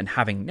boyfriend, and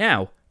having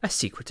now a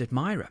secret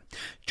admirer.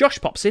 Josh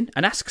pops in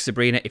and asks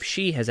Sabrina if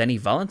she has any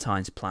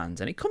Valentine's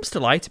plans, and it comes to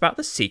light about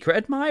the secret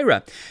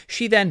admirer.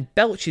 She then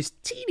belches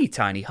teeny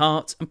tiny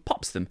hearts and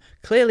pops them,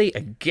 clearly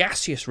a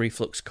gaseous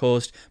reflux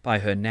caused by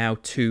her now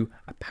two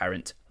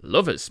apparent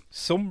lovers.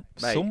 Some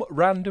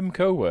random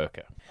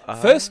co-worker.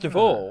 First of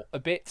all, a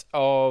bit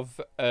of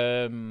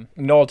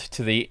nod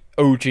to the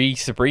OG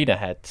Sabrina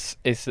heads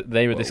is that the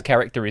name of this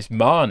character is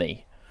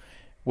Marnie,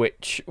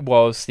 which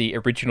was the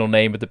original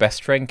name of the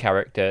best friend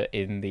character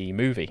in the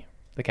movie,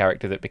 the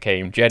character that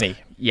became Jenny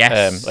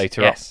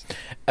later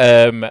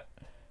on.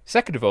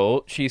 Second of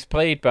all, she's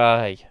played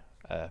by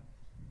a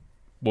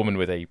woman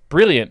with a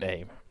brilliant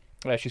name.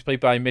 She's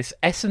played by Miss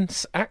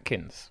Essence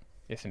Atkins.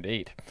 Yes,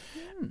 indeed.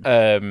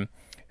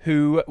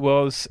 Who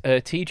was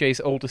TJ's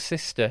older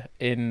sister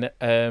in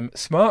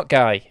Smart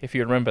Guy, if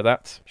you remember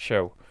that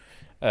show,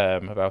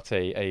 about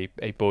a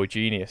boy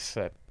genius.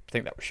 I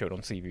think that was shown on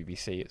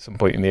CBBC at some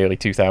point in the early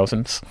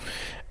 2000s.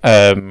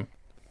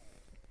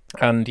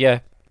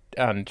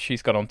 And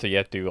she's gone on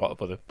to do a lot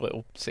of other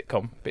little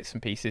sitcom bits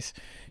and pieces.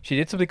 She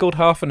did something called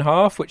Half and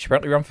Half, which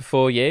apparently ran for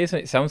 4 years,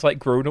 and it sounds like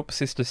Grown Up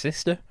Sister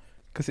Sister,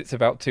 because it's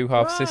about two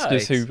half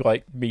sisters who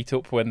meet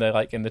up when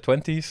they're in the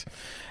 20s.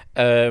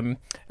 And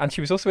she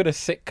was also in a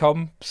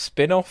sitcom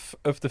spin-off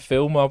of the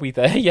film Are We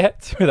There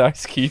Yet? With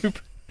Ice Cube.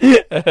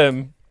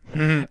 And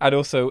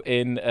also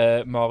in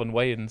Marlon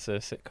Wayans'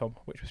 sitcom,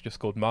 which was just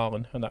called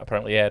Marlon, and that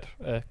apparently aired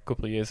a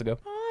couple of years ago.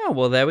 Oh,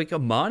 well, there we go.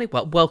 Marnie,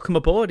 well, welcome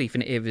aboard,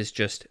 even if it's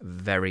just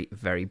very,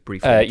 very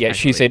briefly.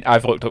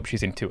 I've looked up,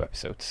 she's in 2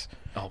 episodes.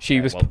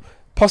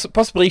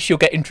 Possibly she'll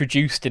get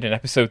introduced in an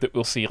episode that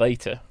we'll see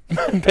later,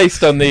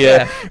 based on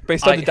the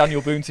the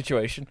Daniel Boone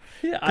situation.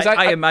 Yeah,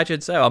 I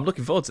imagine so. I'm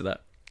looking forward to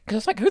that. Because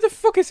it's like, who the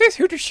fuck is this?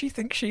 Who does she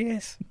think she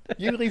is?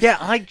 Yeah,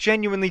 I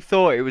genuinely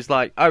thought it was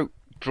like,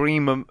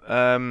 Dream.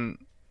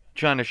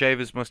 Joanna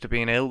Shavers must have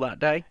been ill that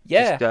day.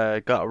 Yeah.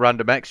 Just got a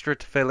random extra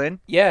to fill in.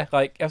 Yeah,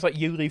 I was like,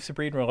 you leave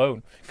Sabrina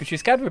alone. Because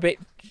she's kind of a bit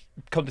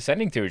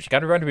condescending to her. She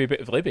kind of reminded me a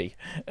bit of Libby.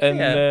 And,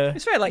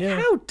 it's very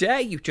how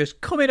dare you just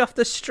come in off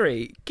the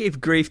street,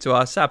 give grief to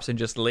our saps and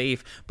just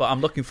leave. But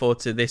I'm looking forward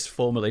to this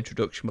formal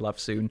introduction we'll have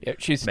soon. Yeah,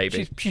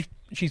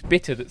 she's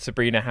bitter that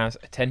Sabrina has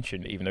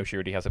attention, even though she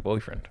already has a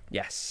boyfriend.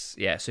 Yes,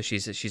 yeah. So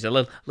she's a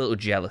little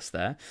jealous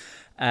there.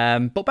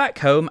 But back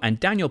home, and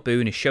Daniel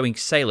Boone is showing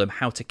Salem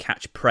how to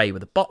catch prey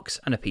with a box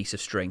and a piece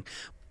of string.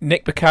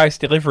 Nick Bakay's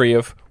delivery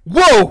of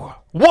 "Whoa,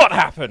 what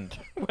happened?"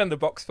 when the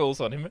box falls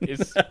on him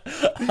is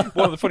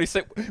one of the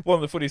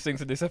funniest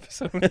things in this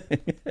episode.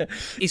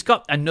 He's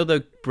got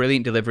another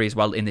brilliant delivery as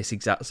well in this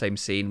exact same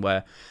scene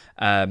where,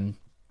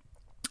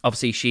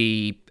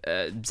 obviously,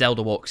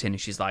 Zelda walks in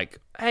and she's like,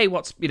 "Hey,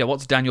 what's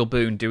Daniel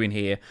Boone doing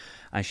here?"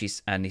 And he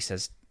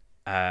says,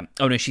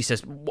 she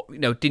says,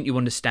 didn't you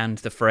understand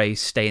the phrase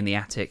 "stay in the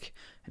attic"?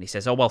 And he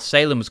says, "Oh, well,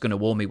 Salem was going to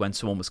warn me when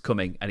someone was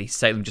coming." And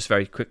Salem just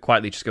very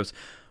quietly just goes,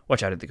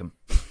 "Watch out if they come."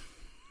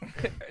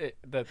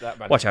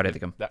 Watch out if they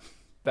come.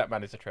 That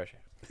man is a treasure.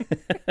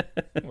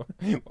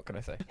 What can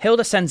I say?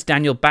 Hilda sends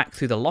Daniel back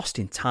through the Lost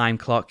in Time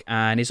clock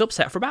and is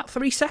upset for about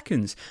 3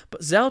 seconds,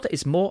 but Zelda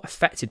is more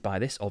affected by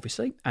this,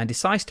 obviously, and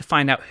decides to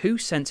find out who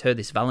sent her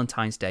this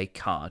Valentine's Day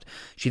card.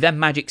 She then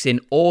magics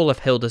in all of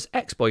Hilda's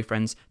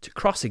ex-boyfriends to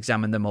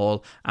cross-examine them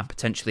all and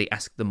potentially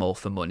ask them all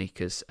for money,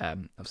 because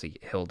obviously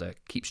Hilda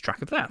keeps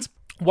track of that.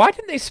 Why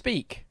didn't they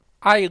speak?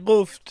 I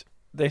loved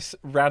this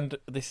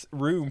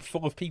room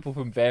full of people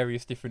from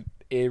various different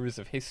eras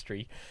of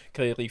history,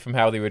 clearly from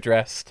how they were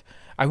dressed.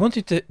 I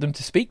wanted them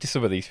to speak to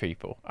some of these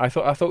people. I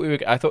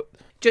thought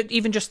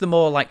Even just the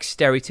more like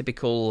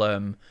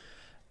stereotypical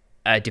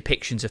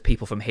depictions of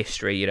people from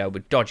history,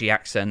 with dodgy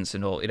accents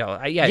and all, it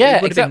would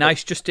have been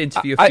nice just to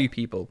interview a few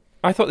people.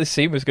 I thought this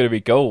scene was going to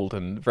be gold,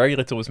 and very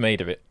little was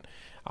made of it.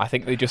 I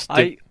think they just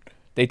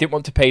they didn't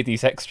want to pay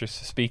these extras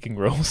for speaking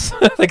roles.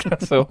 I think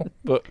that's all.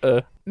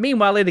 But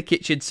meanwhile, in the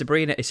kitchen,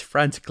 Sabrina is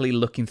frantically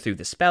looking through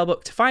the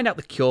spellbook to find out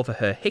the cure for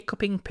her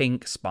hiccuping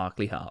pink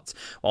sparkly heart,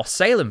 while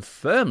Salem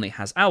firmly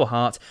has our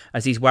heart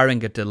as he's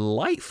wearing a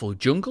delightful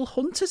jungle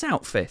hunter's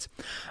outfit.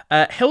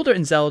 Hilda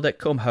and Zelda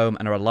come home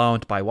and are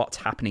alarmed by what's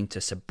happening to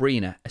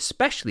Sabrina,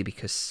 especially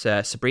because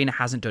Sabrina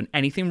hasn't done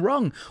anything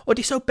wrong or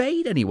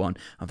disobeyed anyone,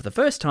 and for the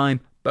first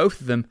time,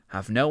 both of them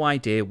have no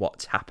idea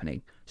what's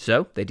happening.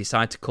 So they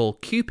decide to call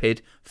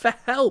Cupid for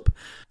help.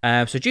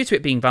 So due to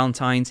it being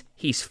Valentine's,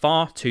 he's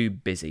far too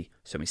busy.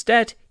 So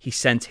instead, he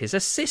sent his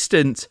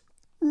assistant,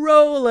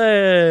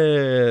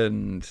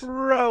 Roland.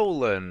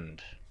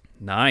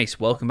 Nice.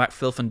 Welcome back,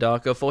 Phil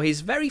Fandaco, for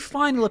his very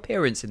final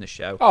appearance in the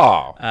show.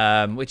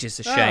 Which is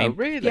a shame. Oh,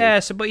 really?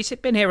 Yeah, but he's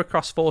been here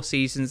across 4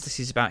 seasons. This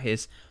is about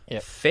his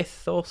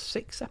 5th or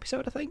 6th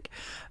episode, I think.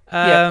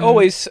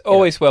 Always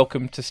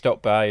welcome to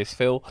stop by as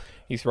Phil.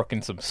 He's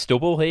rocking some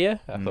stubble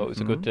here. I thought it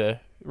was a good,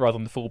 rather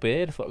than the full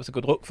beard, I thought it was a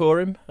good look for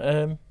him.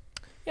 I'm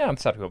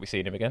sad we won't be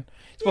seeing him again.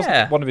 It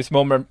wasn't one of his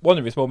more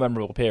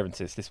memorable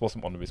appearances. This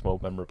wasn't one of his more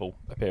memorable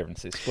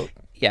appearances, but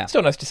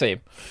still nice to see him.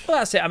 Well,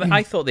 that's it. I mean,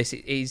 I thought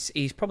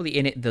he's probably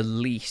in it the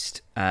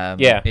least.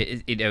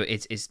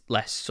 It's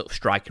less sort of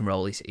striking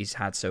role he's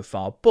had so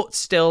far, but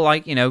still,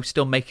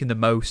 still making the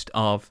most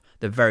of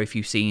the very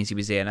few scenes he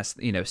was in.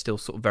 Still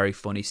sort of very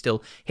funny.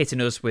 Still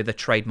hitting us with a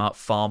trademark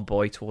farm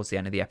boy towards the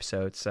end of the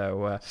episode.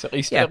 So at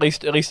least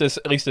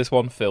there's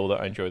one Phil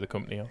that I enjoy the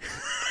company of.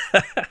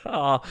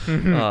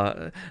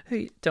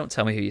 Don't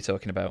tell me who you're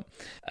talking about.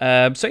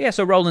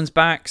 So Roland's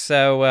back.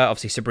 So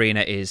obviously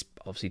Sabrina is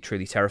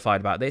truly terrified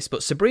about this,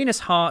 but Sabrina's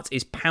heart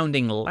is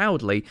pounding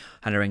loudly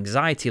and her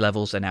anxiety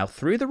levels are now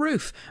through the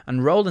roof,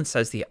 and Roland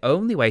says the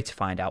only way to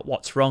find out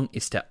what's wrong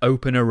is to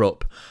open her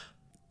up.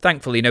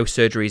 Thankfully, no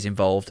surgery is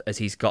involved as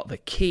he's got the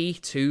key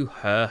to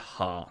her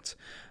heart.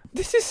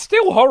 This is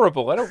still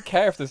horrible. I don't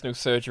care if there's no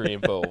surgery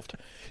involved.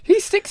 He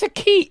sticks a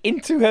key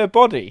into her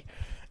body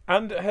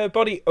and her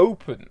body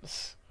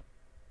opens.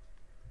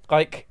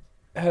 Like,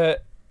 her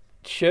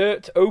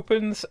shirt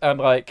opens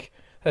and,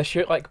 her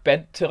shirt,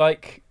 bent to,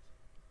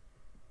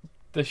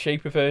 the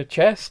shape of her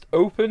chest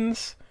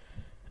opens.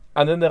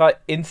 And then they're,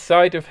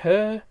 inside of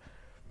her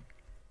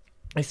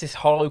is this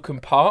hollow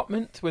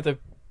compartment with a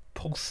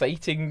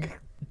pulsating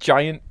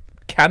giant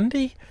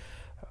candy.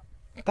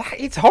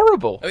 It's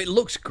horrible. It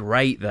looks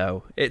great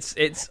though. It's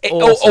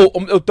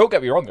awesome. Don't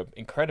get me wrong,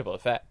 incredible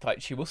effect.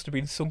 She must have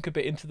been sunk a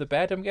bit into the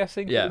bed, I'm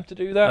guessing, for them to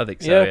do that. I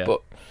think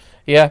so.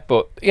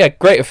 But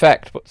great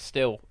effect, but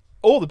still,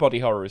 all the body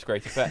horror is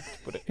great effect,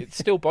 but it's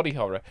still body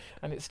horror,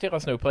 and it still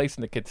has no place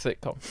in the kids'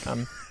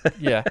 sitcom.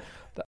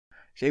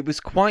 It was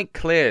quite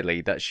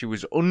clearly that she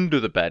was under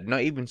the bed,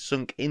 not even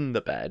sunk in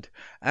the bed,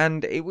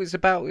 and it was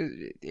about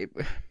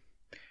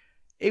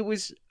it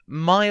was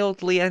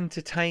mildly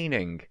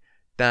entertaining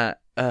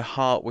that her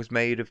heart was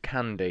made of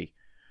candy,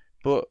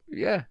 but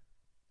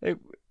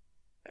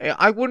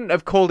I wouldn't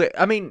have called it.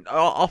 I mean,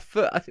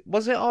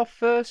 was it our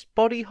first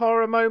body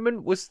horror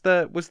moment? Was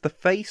the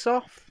face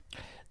off?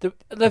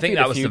 I think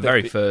that was the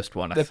very first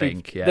one. I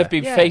think there've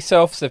been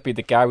face-offs. There've been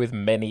the guy with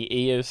many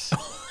ears.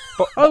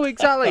 Oh,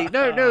 exactly.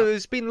 No,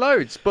 there's been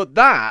loads, but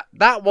that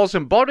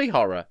wasn't body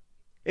horror.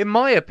 In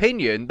my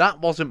opinion, that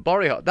wasn't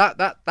body horror.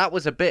 That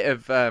was a bit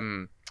of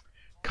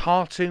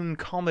cartoon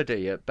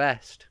comedy at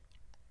best.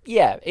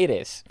 Yeah, it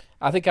is.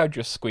 I think I'm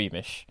just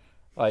squeamish.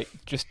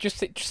 Just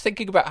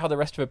thinking about how the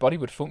rest of her body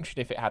would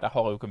function if it had a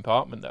hollow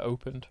compartment that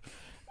opened,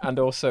 and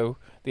also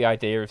the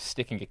idea of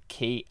sticking a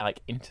key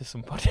into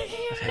somebody.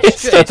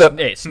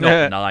 It's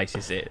not nice,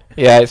 is it?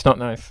 Yeah, it's not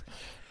nice.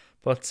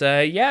 But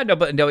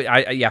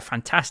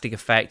fantastic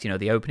effect.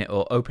 They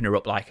open her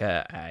up like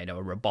a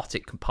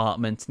robotic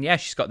compartment, and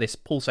she's got this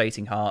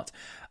pulsating heart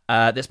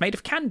that's made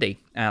of candy.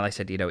 Like I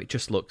said, it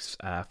just looks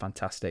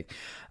fantastic.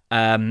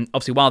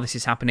 Obviously, while this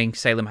is happening,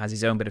 Salem has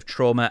his own bit of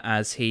trauma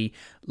as he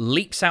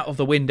leaps out of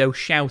the window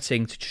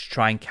shouting to just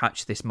try and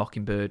catch this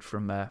mockingbird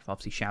from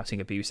obviously shouting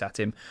abuse at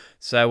him.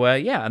 So,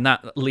 and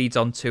that leads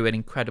on to an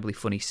incredibly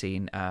funny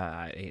scene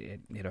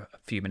in a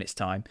few minutes'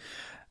 time.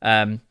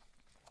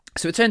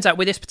 So it turns out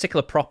with this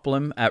particular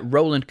problem,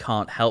 Roland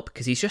can't help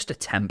because he's just a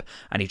temp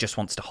and he just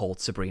wants to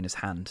hold Sabrina's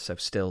hand. So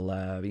still,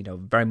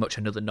 very much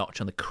another notch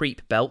on the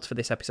creep belt for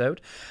this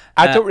episode.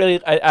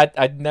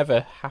 I'm never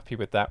happy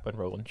with that when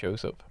Roland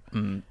shows up.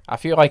 I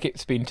feel like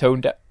it's been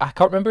toned down. I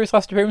can't remember his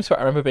last appearance, but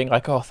I remember being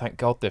like, oh, thank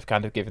God they've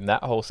kind of given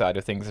that whole side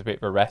of things a bit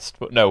of a rest.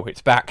 But no,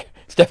 it's back.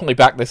 It's definitely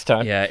back this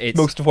time. Yeah, it's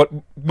most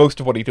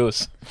of what he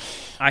does.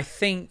 I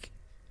think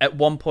at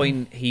one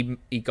point he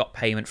got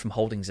payment from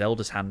holding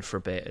Zelda's hand for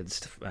a bit and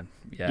stuff. And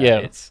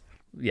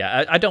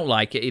I don't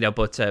like it,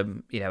 but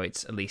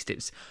it's at least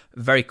it's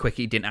very quick.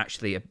 He didn't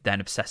actually then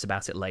obsess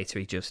about it later.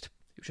 It was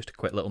just a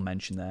quick little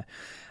mention there.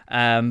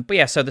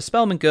 So the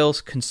Spellman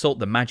girls consult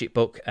the magic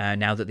book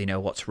now that they know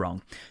what's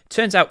wrong.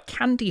 Turns out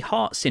Candy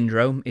Heart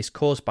Syndrome is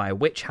caused by a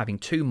witch having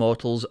two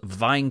mortals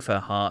vying for her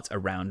heart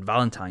around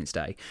Valentine's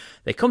Day.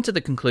 They come to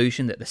the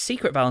conclusion that the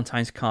secret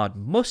Valentine's card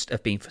must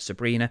have been for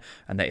Sabrina,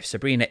 and that if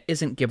Sabrina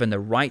isn't given the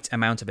right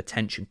amount of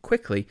attention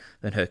quickly,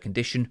 then her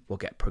condition will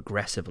get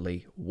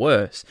progressively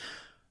worse.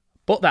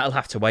 But that'll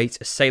have to wait,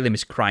 as Salem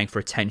is crying for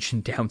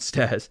attention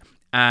downstairs.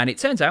 And it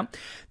turns out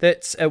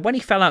that when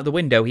he fell out the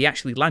window, he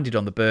actually landed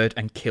on the bird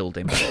and killed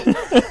him.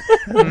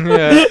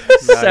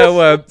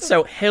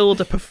 So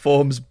Hilda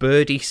performs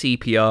birdie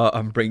CPR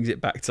and brings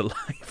it back to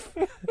life.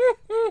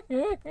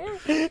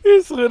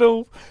 His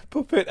little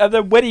puppet. And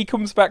then when he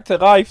comes back to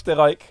life, they're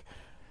like,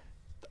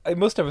 it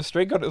must have a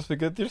string on it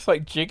because they're just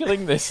like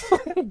jiggling this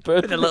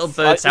bird with a little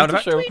bird sound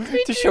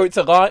effect to show it's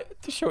alive.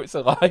 To show it's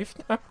alive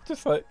now,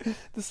 just like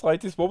the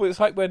slightest wobble. It's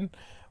like when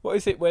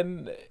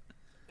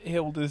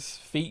Hilda's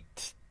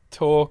feet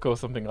talk or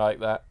something like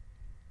that.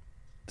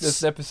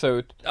 There's an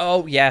episode.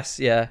 Oh yes,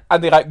 yeah.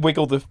 And they like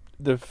wiggle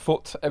the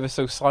foot ever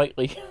so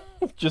slightly,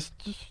 just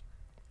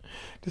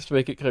to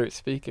make it clear it's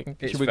speaking.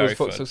 It's she wiggles very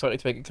foot fun. so slightly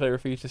to make it clearer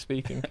for you to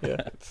speaking.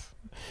 Yeah, it's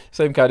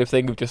same kind of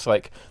thing of just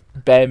like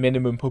bare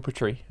minimum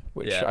puppetry,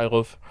 which I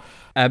love.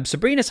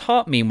 Sabrina's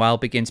heart, meanwhile,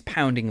 begins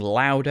pounding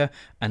louder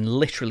and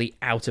literally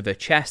out of her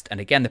chest. And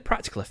again, the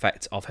practical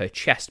effect of her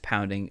chest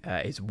pounding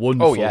is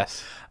wonderful. Oh,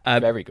 yes.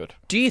 Very good.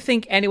 Do you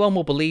think anyone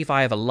will believe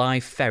I have a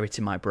live ferret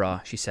in my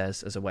bra? She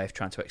says, as a way of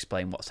trying to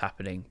explain what's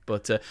happening.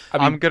 But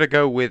I'm going to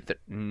go with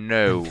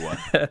no.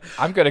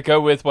 I'm going to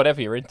go with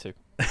whatever you're into.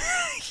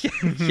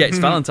 Yeah, it's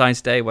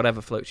Valentine's Day,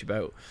 whatever floats your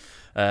boat.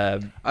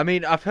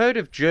 I've heard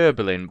of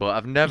gerbiling, but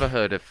I've never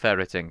heard of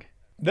ferreting.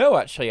 No,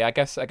 actually, I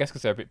guess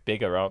because they're a bit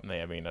bigger, aren't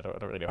they? I mean, I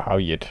don't really know how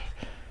you'd.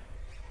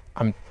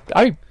 I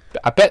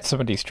bet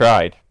somebody's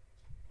tried.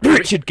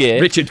 Richard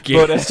Gere.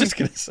 But, I was just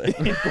gonna say.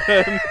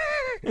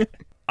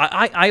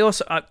 I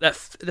also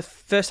the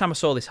first time I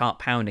saw this heart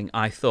pounding,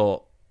 I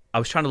thought I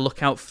was trying to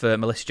look out for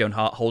Melissa Joan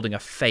Hart holding a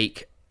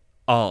fake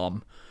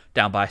arm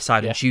down by her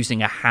side and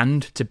using a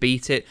hand to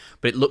beat it,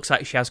 but it looks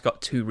like she has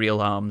got two real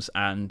arms,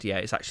 and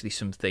it's actually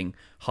something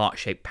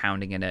heart-shaped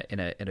pounding in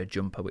a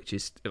jumper, which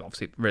is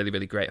obviously really,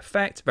 really great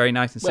effect. Very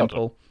nice and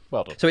simple.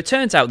 Well done. So it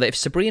turns out that if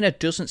Sabrina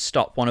doesn't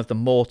stop one of the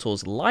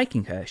mortals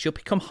liking her, she'll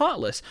become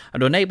heartless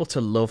and unable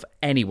to love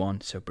anyone.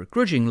 So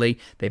begrudgingly,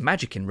 they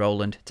magic in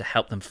Roland to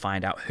help them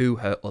find out who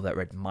her other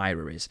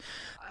admirer is.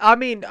 I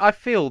mean, I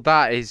feel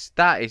that is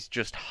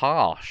just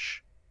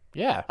harsh.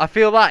 Yeah. I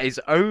feel that is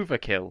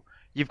overkill.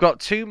 You've got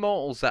two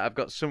mortals that have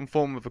got some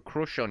form of a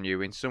crush on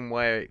you in some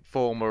way,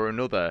 form or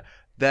another.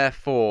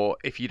 Therefore,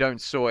 if you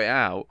don't sort it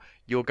out,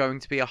 you're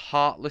going to be a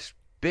heartless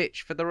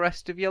bitch for the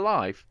rest of your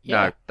life.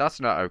 Yeah. No, that's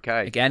not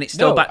okay. Again, it's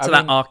still back to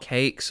that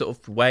archaic sort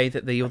of way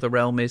that the other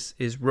realm is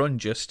run.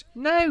 Just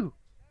no,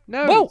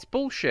 Well, it's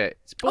bullshit.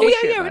 It's bullshit.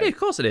 Oh yeah, of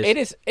course it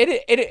is.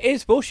 It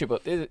is bullshit.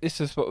 But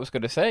this is what I was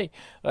going to say.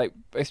 Like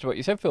based on what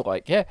you said, Phil.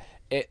 Like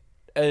it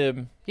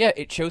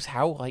shows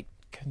how like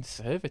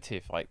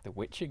conservative like the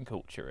witching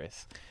culture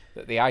is.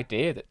 That the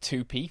idea that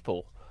two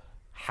people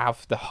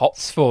have the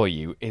hots for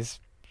you is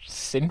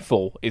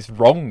sinful, is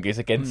wrong, is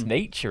against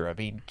nature. I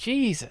mean,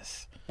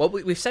 Jesus. Well,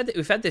 we've said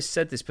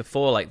this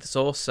before. Like, there's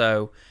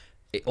also,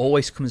 it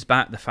always comes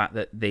back the fact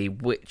that the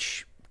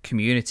witch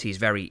community is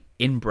very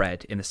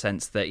inbred in the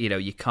sense that you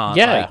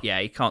can't,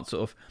 you can't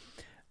sort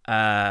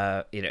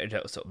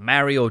of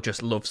marry or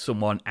just love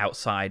someone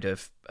outside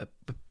of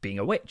being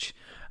a witch.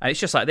 And it's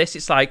just like this.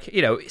 It's like,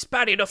 it's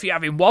bad enough you're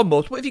having one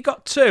month. What if you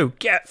got two?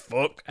 Get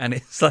fucked. And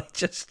it's like,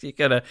 just you're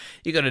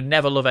gonna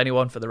never love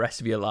anyone for the rest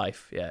of your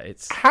life. Yeah,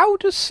 it's. How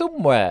does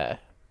somewhere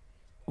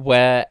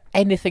where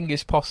anything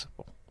is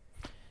possible,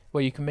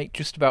 where you can make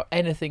just about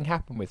anything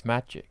happen with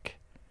magic,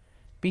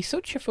 be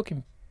such a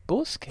fucking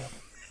buzzkill?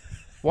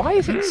 Why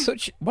is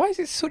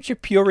it such a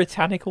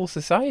puritanical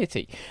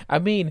society? I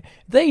mean,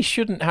 they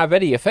shouldn't have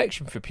any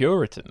affection for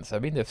Puritans. I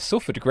mean, they've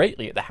suffered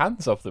greatly at the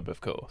hands of them, of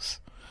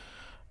course.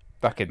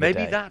 Back in the day.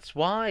 Maybe that's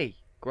why,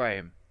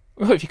 Graham.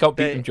 Well, if you can't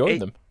beat them, join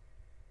them.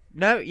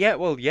 No,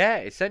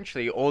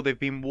 essentially, or they've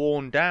been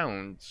worn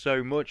down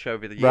so much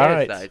over the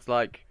years that it's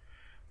like,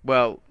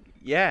 well,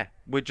 yeah,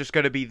 we're just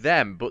going to be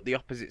them, but the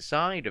opposite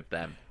side of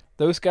them.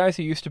 Those guys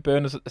who used to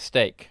burn us at the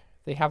stake,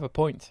 they have a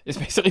point. It's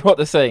basically what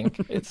they're saying.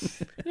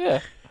 It's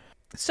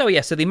So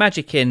they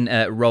magic in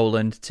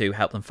Roland to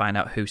help them find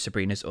out who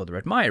Sabrina's other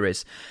admirer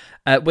is.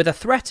 With a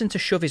threaten to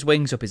shove his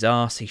wings up his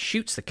arse, he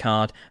shoots the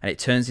card and it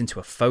turns into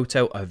a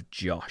photo of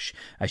Josh,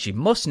 as she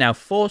must now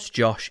force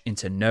Josh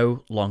into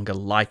no longer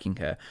liking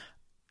her.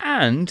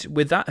 And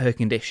with that, her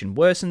condition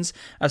worsens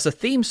as the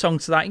theme song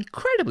to that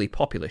incredibly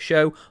popular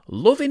show,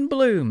 Love in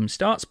Bloom,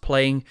 starts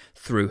playing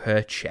through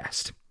her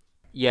chest.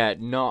 Yeah,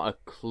 not a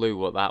clue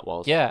what that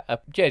was. Yeah,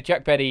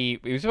 Jack Benny,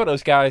 he was one of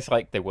those guys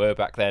like they were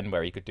back then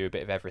where he could do a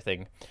bit of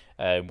everything.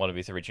 One of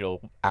his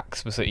original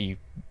acts was that he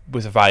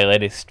was a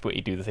violinist, but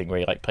he'd do the thing where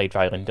he like played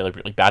violin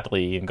deliberately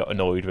badly and got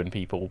annoyed when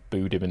people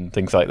booed him and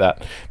things like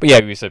that. But yeah,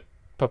 he was a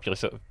popular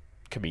sort of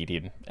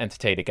comedian,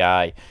 entertainer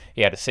guy.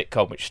 He had a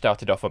sitcom which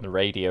started off on the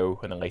radio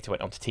and then later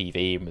went onto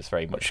TV and was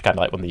very much kind of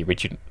like one of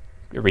the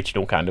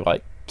original kind of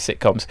like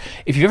sitcoms.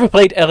 If you've ever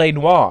played L.A.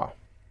 Noire,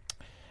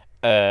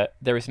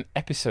 there is an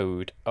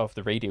episode of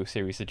the radio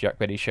series The Jack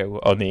Benny Show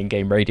on the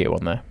in-game radio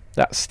on there.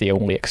 That's the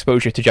only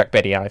exposure to Jack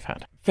Benny I've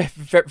had. Very,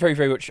 very,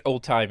 very much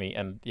old-timey,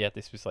 and yeah,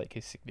 this was like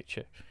his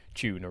signature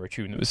tune, or a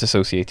tune that was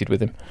associated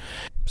with him.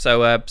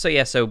 So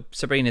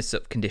Sabrina's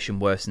sort of condition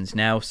worsens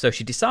now, so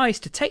she decides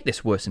to take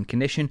this worsened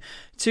condition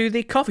to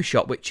the coffee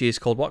shop, which is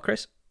called what,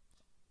 Chris?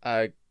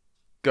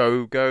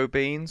 Go-Go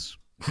Beans.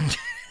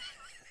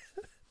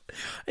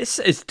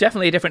 It's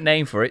definitely a different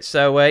name for it.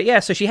 So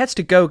so she heads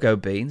to Go-Go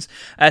Beans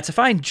to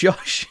find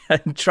Josh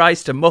and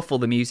tries to muffle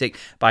the music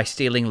by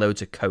stealing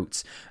loads of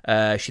coats.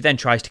 She then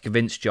tries to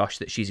convince Josh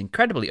that she's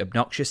incredibly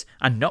obnoxious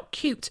and not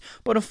cute,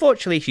 but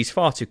unfortunately she's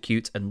far too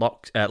cute and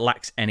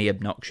lacks any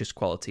obnoxious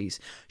qualities.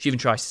 She even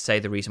tries to say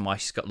the reason why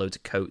she's got loads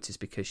of coats is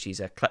because she's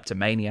a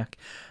kleptomaniac.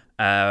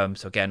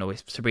 So again,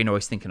 Sabrina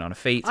always thinking on her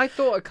feet. I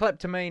thought a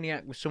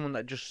kleptomaniac was someone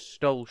that just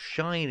stole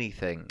shiny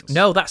things.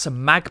 No, that's a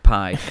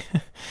magpie.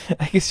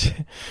 I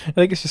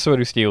think it's just someone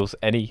who steals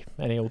any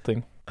old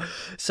thing.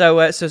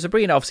 So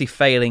Sabrina obviously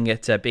failing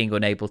at being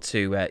unable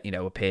to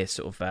appear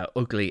sort of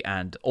ugly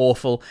and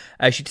awful.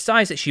 She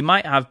decides that she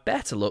might have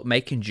better luck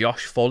making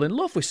Josh fall in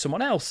love with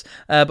someone else,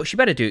 but she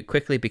better do it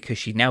quickly because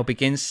she now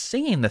begins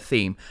singing the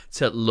theme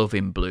to Love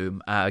in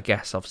Bloom. I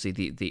guess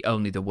obviously the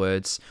only the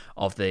words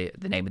of the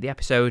name of the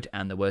episode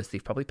and the words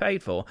they've probably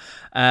paid for,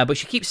 but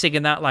she keeps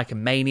singing that like a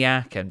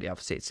maniac, and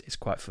obviously it's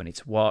quite funny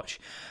to watch.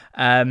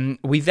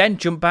 We then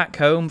jump back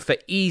home for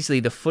easily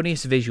the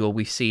funniest visual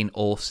we've seen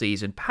all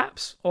season,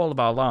 perhaps all of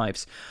our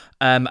lives.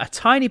 A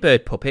tiny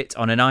bird puppet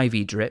on an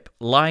IV drip,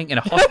 lying in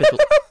a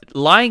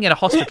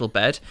hospital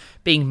bed,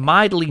 being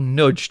mildly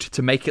nudged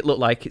to make it look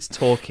like it's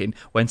talking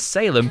when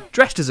Salem,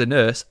 dressed as a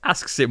nurse,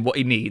 asks him what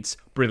he needs.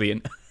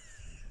 Brilliant.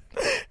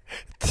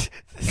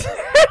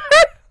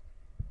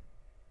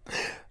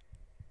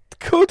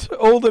 Could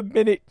all the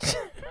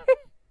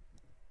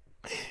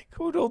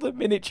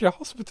miniature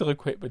hospital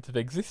equipment have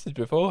existed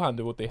beforehand,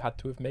 or would they had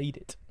to have made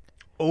it?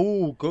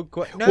 Oh, good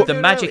question. The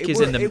magic is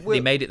in them.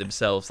 They made it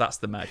themselves. That's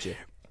the magic.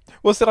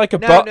 Was there like a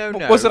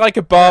Was it like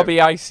a Barbie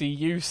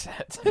ICU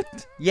set?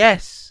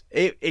 Yes,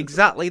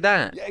 exactly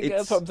that. Yeah,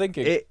 that's what I'm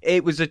thinking.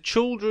 It was a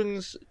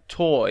children's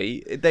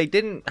toy. They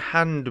didn't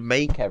hand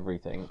make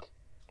everything.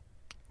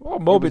 What a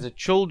morbid! It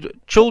was a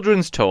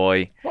children's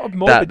toy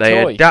that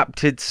they toy.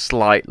 adapted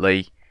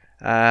slightly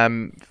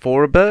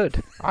for a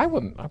bird. I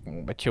wouldn't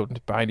want my children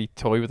to buy any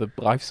toy with a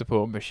life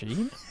support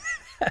machine.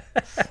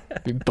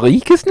 It's been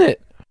bleak, isn't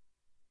it?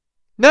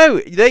 No,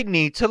 they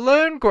need to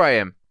learn,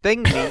 Graham. They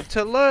need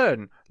to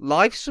learn.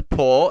 Life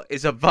support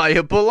is a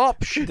viable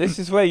option. This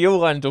is where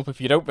you'll end up if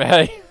you don't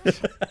behave.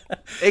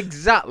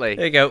 Exactly.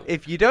 There you go.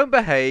 If you don't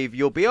behave,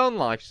 you'll be on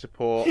life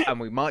support, and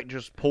we might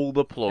just pull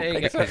the plug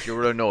because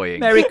you're annoying.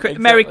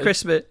 Merry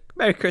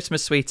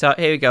Christmas, sweetheart.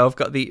 Here we go. I've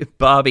got the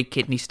Barbie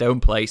kidney stone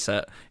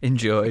playset.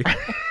 Enjoy.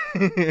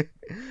 The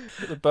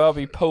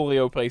Barbie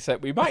polio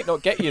playset. We might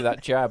not get you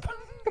that jab.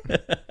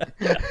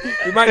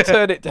 We might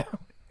turn it down.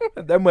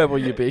 And then where will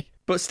you be?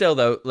 But still,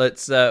 though,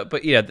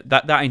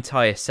 that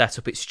entire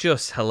setup, it's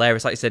just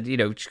hilarious. Like I said,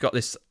 she's got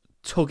this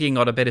tugging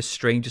on a bit of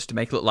string just to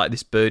make it look like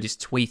this bird is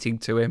tweeting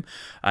to him,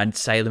 and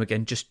Salem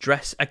again just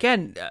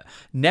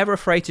never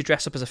afraid to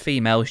dress up as a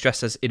female. He's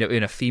dressed as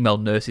in a female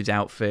nurse's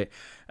outfit,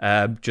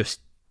 just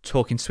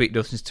talking sweet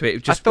nothings to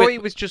it. I thought he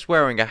was just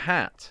wearing a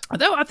hat.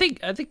 No, I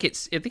think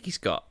he's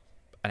got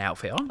an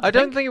outfit on. I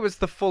don't think it was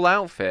the full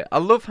outfit. I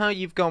love how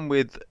you've gone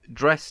with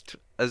dressed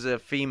as a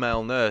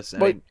female nurse.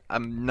 And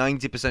I'm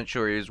 90%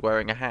 sure he was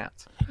wearing a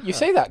hat. You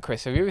say that,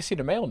 Chris. Have you ever seen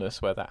a male nurse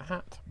wear that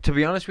hat? To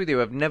be honest with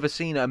you, I've never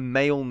seen a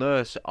male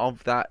nurse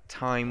of that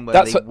time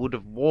where would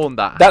have worn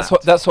that hat.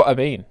 That's what I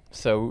mean.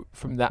 So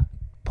from that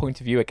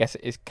point of view, I guess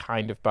it is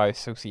kind of by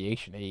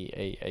association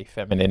a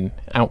feminine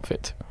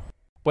outfit.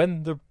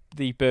 When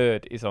the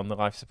bird is on the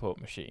life support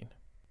machine,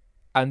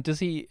 and does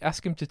he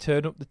ask him to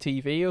turn up the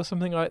TV or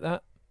something like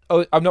that?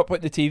 Oh, I'm not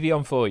putting the TV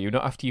on for you,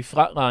 not after you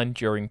flatline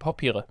during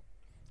Popular,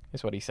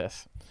 is what he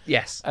says.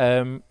 Yes.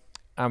 And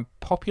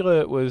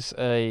Popular was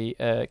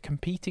a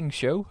competing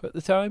show at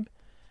the time.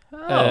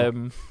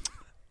 On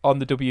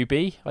the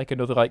WB, like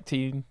another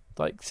teen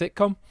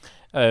sitcom,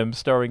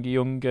 starring a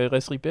young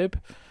Leslie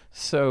Bibb.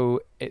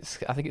 So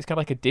I think it's kind of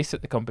like a diss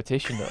at the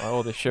competition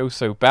that the show's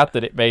so bad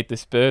that it made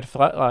this bird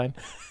flatline.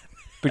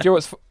 But do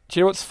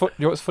you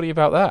know what's funny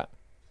about that?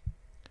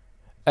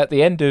 At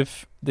the end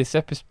of this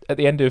episode, at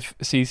the end of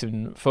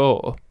season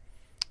 4,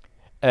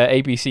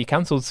 ABC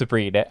cancelled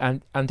Sabrina,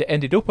 and it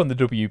ended up on the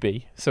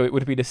WB. So it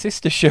would have been a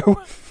sister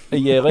show a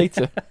year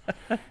later.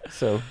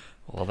 So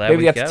well, there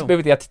we go.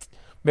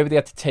 Maybe they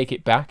had to take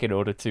it back in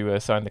order to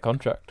sign the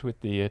contract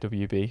with the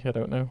WB. I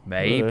don't know.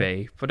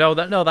 Maybe, but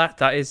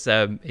that is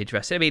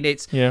interesting. I mean,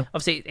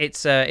 obviously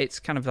it's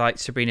kind of like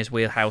Sabrina's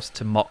wheelhouse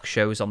to mock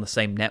shows on the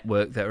same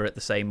network that are at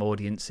the same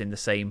audience in the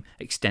same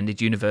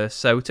extended universe.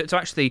 So to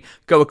actually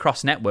go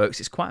across networks,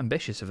 it's quite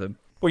ambitious of them.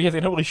 Well, yeah,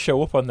 they normally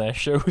show up on their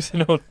shows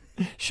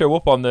show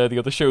up on the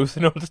other shows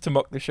in order to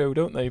mock the show,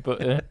 don't they?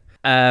 But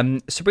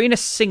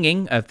Sabrina's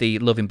singing of the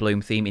Love in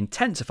Bloom theme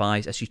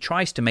intensifies as she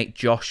tries to make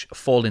Josh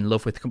fall in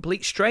love with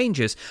complete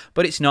strangers,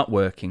 but it's not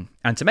working.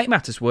 And to make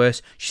matters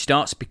worse, she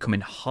starts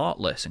becoming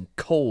heartless and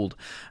cold,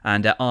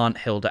 and her Aunt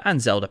Hilda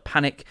and Zelda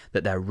panic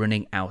that they're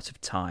running out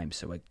of time.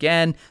 So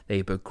again,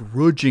 they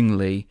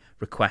begrudgingly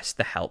request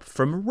the help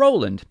from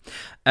Roland.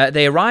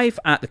 They arrive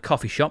at the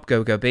coffee shop,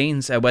 Go-Go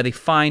Beans, where they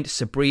find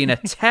Sabrina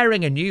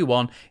tearing a new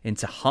one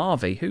into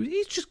Harvey, who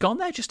he's just gone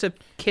there just to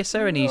kiss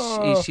her, and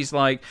she's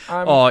like,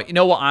 you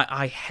know what,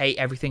 I hate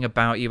everything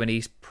about you, and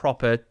he's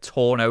proper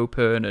torn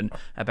open, and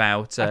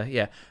about,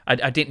 I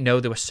didn't know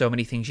there were so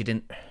many things you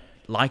didn't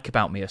like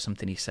about me or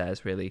something, he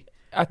says, really.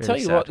 I tell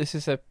you sad. what, this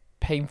is a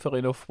painful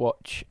enough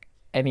watch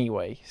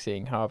anyway,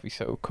 seeing Harvey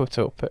so cut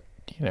up at,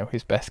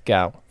 his best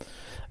gal,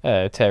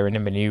 tearing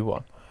him a new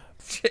one.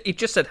 He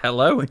just said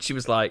hello, and she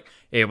was like,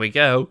 here we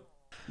go.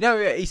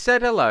 No, he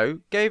said hello,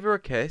 gave her a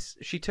kiss,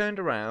 she turned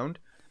around,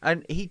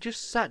 and he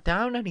just sat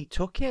down and he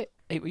took it.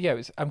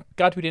 I'm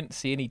glad we didn't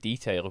see any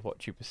detail of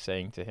what she was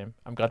saying to him.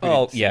 I'm glad we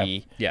didn't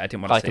see I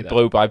didn't want to see a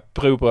blow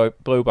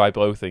by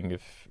blow thing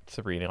of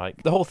Sabrina.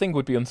 Like, the whole thing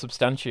would be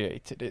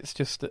unsubstantiated. It's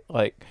just that,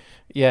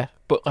 they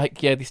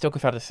still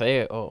could have had to say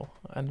it all.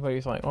 And where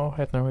he's like, I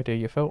had no idea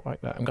you felt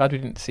like that. I'm glad we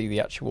didn't see the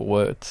actual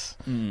words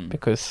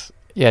because,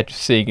 just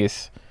seeing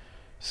his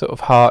sort of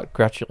heart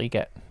gradually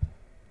get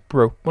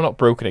not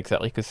broken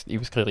exactly, because he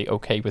was clearly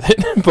okay with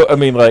it. But I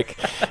mean,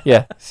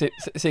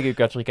 seeing him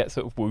gradually get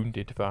sort of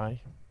wounded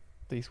by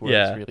these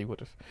words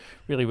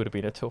really would have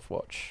been a tough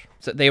watch.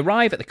 So they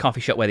arrive at the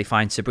coffee shop where they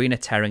find Sabrina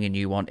tearing a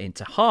new one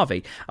into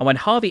Harvey, and when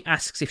Harvey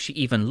asks if she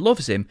even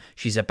loves him,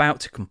 she's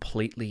about to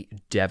completely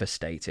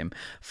devastate him.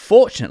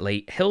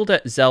 Fortunately, Hilda,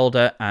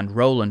 Zelda, and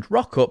Roland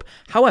rock up.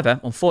 However,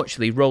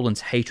 unfortunately,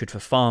 Roland's hatred for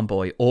Farm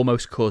Boy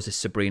almost causes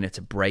Sabrina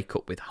to break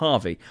up with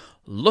Harvey.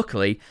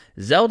 Luckily,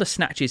 Zelda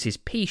snatches his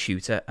pea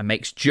shooter and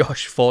makes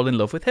Josh fall in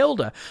love with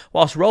Hilda,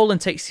 whilst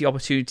Roland takes the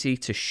opportunity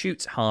to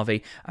shoot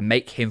Harvey and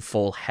make him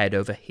fall head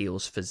over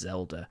heels for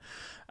Zelda.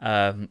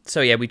 So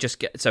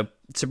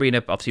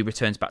Sabrina obviously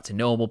returns back to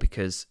normal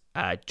because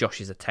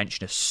Josh's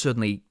attention has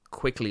suddenly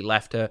quickly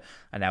left her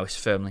and now is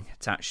firmly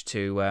attached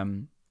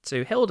to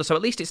Hilda. So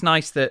at least it's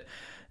nice that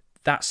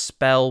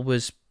spell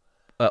was,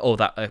 or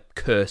that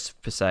curse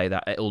per se,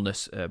 that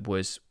illness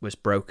was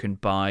broken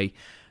by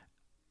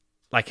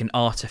like an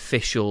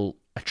artificial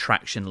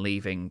attraction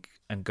leaving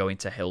and going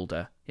to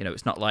Hilda.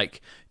 It's not like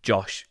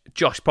Josh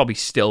probably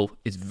still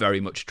is very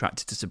much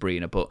attracted to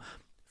Sabrina, but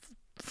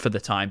for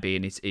the time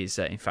being is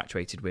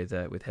infatuated with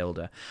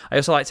Hilda. I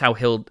also liked how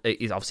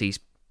Hilda is obviously he's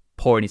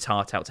pouring his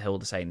heart out to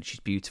Hilda, saying she's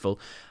beautiful,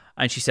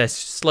 and she says,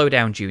 "Slow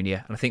down,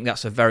 Junior." And I think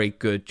that's a very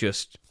good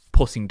just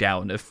putting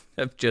down of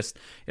just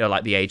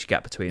like the age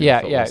gap between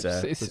them.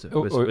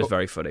 Was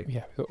very funny.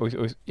 Yeah, it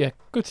was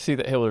good to see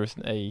that Hilda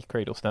isn't a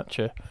cradle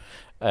snatcher.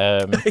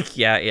 Good.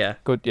 Yeah.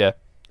 Good to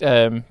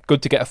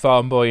get a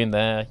farm boy in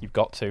there. You've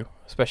got to,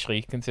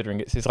 especially considering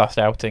it's his last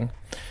outing.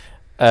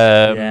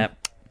 And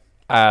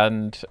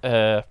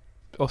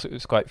also, it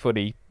was quite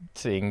funny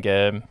seeing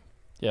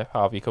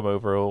Harvey come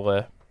over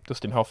all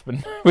Dustin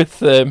Hoffman with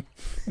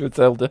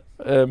Zelda.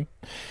 When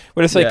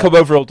I say come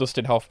over all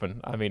Dustin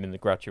Hoffman, I mean in The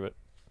Graduate,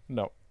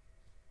 not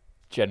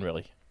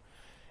generally.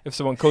 If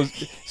someone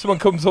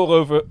comes all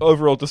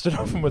over all Dustin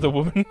Hoffman with a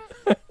woman,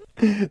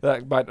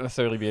 that might not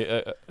necessarily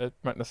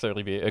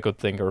be a good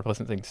thing or a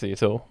pleasant thing to see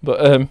at all.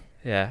 But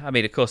I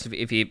mean, of course,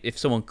 if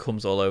someone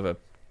comes all over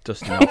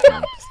Dustin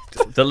Hoffman,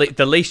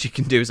 the least you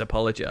can do is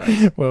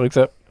apologise. Well,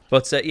 except.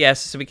 But so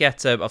we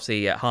get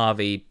obviously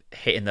Harvey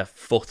hitting the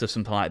foot or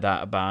something like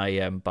that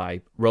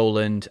by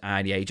Roland,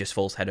 and he just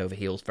falls head over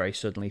heels very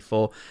suddenly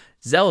for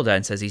Zelda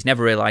and says he's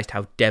never realised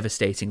how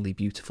devastatingly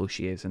beautiful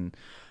she is, and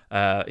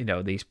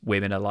these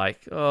women are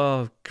like,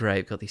 oh great,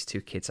 we've got these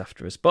two kids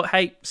after us. But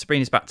hey,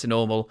 Sabrina's back to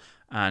normal,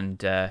 and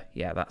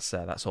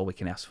that's all we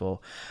can ask for.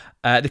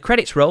 The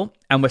credits roll,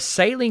 and we're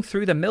sailing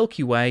through the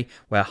Milky Way,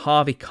 where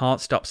Harvey can't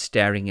stop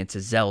staring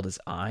into Zelda's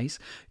eyes.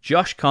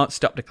 Josh can't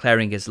stop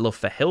declaring his love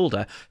for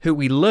Hilda, who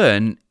we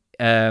learn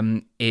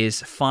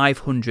is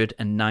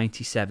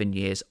 597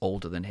 years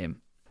older than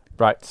him.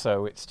 Right,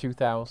 so it's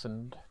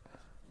 2000.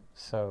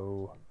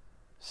 So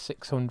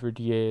 600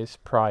 years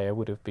prior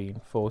would have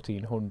been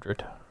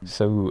 1400.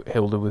 So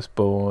Hilda was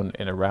born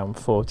in around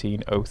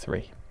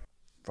 1403.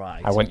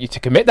 Right. I want you to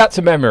commit that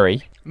to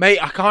memory. Mate,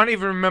 I can't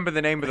even remember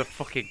the name of the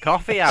fucking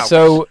coffee house.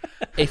 So,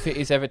 if it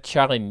is ever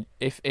challenged,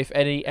 if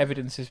any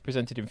evidence is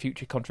presented in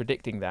future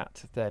contradicting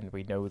that, then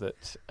we know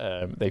that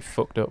they've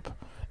fucked up,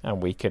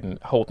 and we can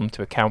hold them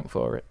to account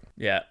for it.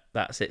 Yeah,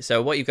 that's it.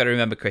 So what you've got to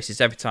remember, Chris,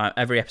 is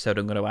every episode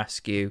I'm going to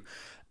ask you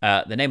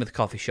the name of the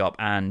coffee shop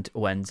and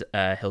when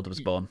Hilda was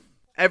born.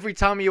 Every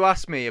time you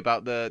ask me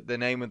about the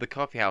name of the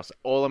coffee house,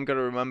 all I'm going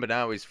to remember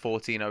now is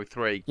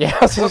 1403. Yeah,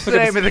 what's the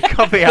name of the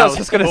coffee house?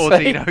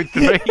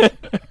 1403.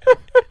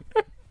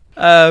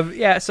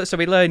 So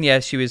we learn,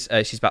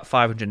 she's about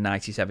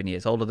 597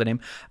 years older than him,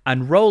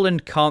 and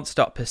Roland can't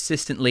stop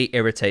persistently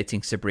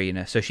irritating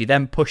Sabrina, so she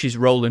then pushes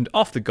Roland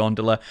off the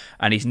gondola,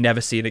 and he's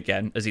never seen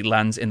again as he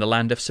lands in the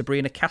land of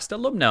Sabrina Cast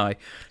alumni.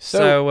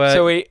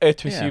 So we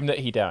to assume that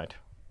he died.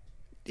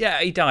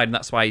 Yeah, he died, and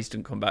that's why he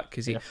didn't come back,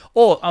 because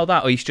or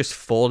he's just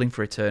falling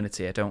for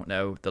eternity. I don't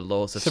know the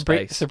laws of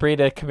space.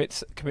 Sabrina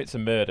commits a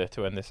murder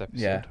to end this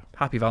episode. Yeah,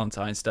 happy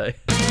Valentine's Day.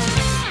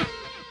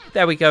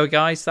 There we go,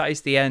 guys. That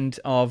is the end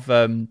of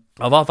our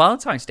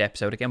Valentine's Day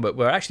episode again. But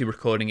we're actually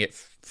recording it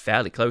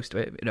fairly close to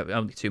it,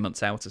 only 2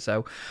 months out or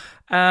so.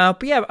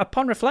 But yeah,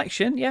 upon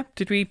reflection,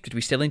 did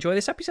we still enjoy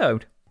this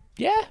episode?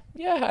 Yeah,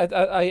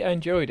 I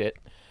enjoyed it.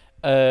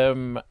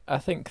 I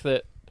think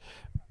that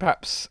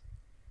perhaps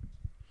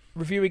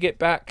reviewing it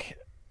back,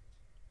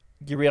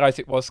 you realise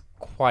it was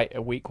quite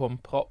a weak one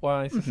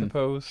plot-wise, I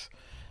suppose.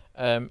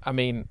 I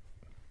mean,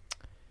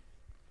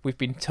 we've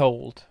been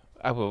told.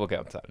 We'll get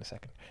onto that in a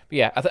second. But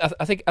yeah,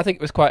 I think it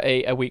was quite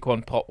a weak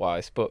one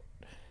plot-wise, but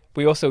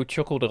we also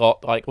chuckled a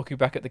lot. Like looking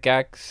back at the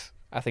gags,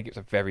 I think it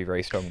was a very,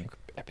 very strong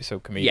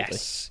episode comedically.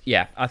 Yes,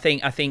 yeah. I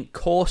think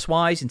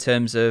course-wise, in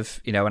terms of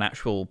an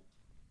actual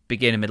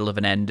beginning, middle, of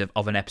an end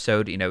of an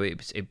episode, it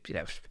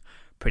was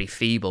pretty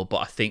feeble. But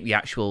I think the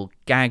actual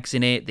gags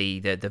in it,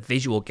 the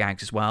visual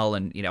gags as well,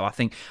 and I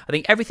think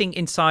everything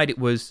inside it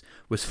was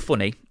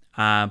funny.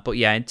 But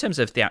yeah, in terms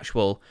of the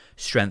actual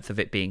strength of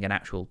it being an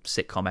actual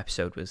sitcom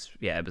episode,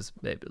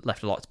 it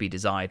left a lot to be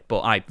desired.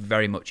 But I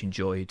very much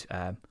enjoyed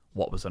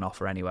what was on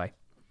offer anyway.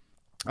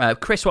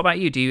 Chris, what about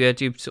you? Do you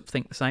sort of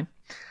think the same?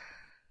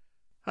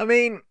 I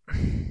mean,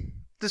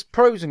 there's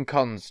pros and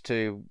cons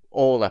to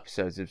all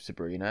episodes of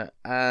Sabrina,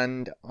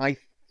 and I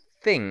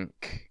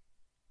think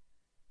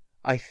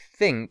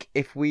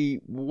if we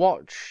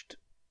watched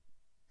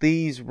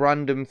these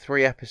random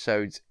 3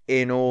 episodes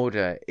in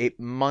order, it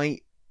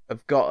might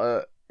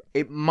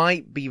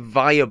be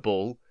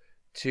viable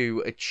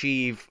to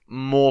achieve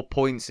more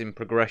points in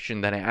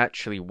progression than it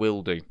actually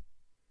will do.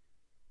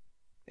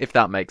 If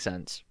that makes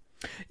sense.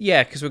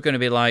 Yeah, because we're going to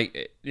be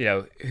like,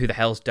 who the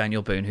hell's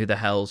Daniel Boone? Who the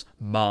hell's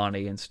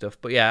Marnie and stuff?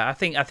 But yeah, I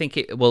think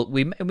it. Well,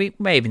 we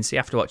may even see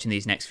after watching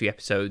these next few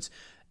episodes,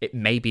 it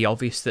may be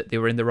obvious that they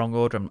were in the wrong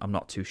order. I'm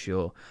not too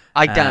sure.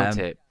 I doubt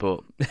it,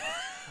 but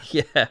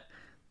yeah.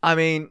 I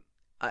mean,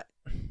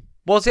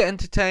 was it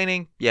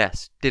entertaining?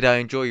 Yes. Did I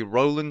enjoy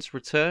Roland's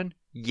return?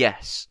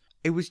 Yes.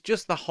 It was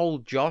just the whole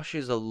Josh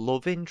as a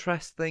love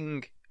interest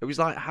thing. It was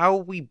like, how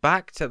are we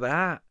back to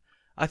that?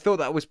 I thought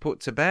that was put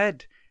to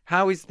bed.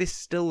 How is this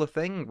still a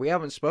thing? We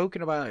haven't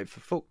spoken about it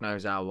for fuck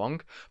knows how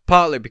long.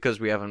 Partly because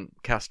we haven't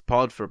cast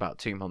pod for about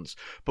 2 months.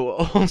 But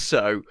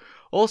also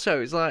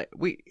it's like,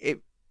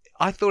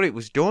 I thought it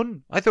was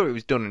done. I thought it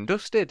was done and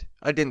dusted.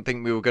 I didn't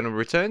think we were going to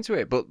return to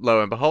it. But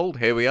lo and behold,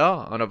 here we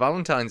are on a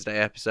Valentine's Day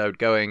episode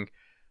going,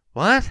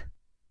 what?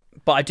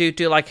 But I do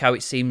like how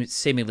it seems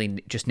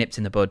seemingly just nipped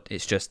in the bud.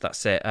 It's just,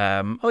 that's it.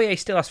 He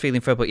still has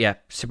feeling for her, but yeah,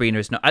 Sabrina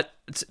is not.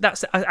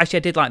 I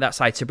did like that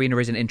side. Sabrina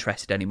isn't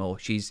interested anymore.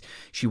 She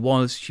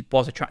was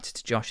attracted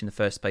to Josh in the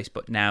first place,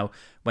 but now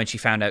when she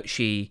found out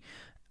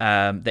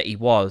that he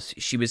was,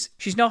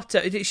 she's not.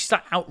 She's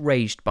like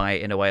outraged by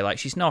it in a way. Like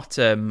she's not.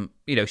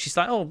 She's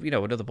like,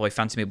 another boy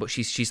fancies me, but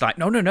she's like,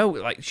 no.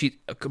 Like she's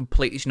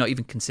not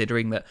even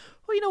considering that.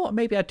 Well, you know what?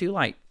 Maybe I do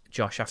like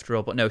Josh after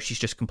all, but no, she's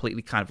just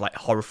completely kind of like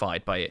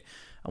horrified by it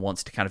and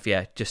wants to kind of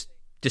just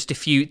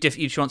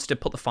she wants to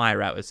put the fire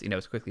out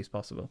as quickly as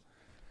possible.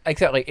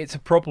 Exactly, it's a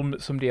problem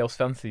that somebody else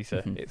fancies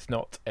her. It's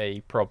not a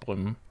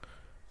problem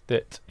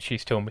that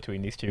she's torn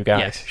between these two guys.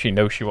 Yes. She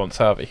knows she wants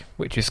Harvey,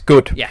 which is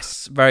good.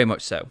 Yes, very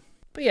much so.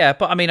 But yeah,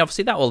 I mean,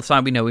 obviously that all the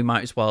time we know we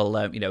might as well,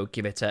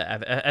 give it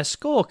a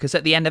score, because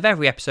at the end of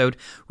every episode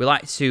we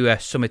like to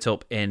sum it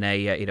up in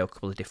a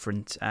couple of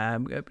different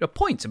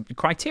points and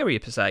criteria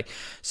per se.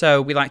 So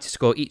we like to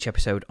score each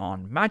episode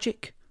on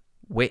magic,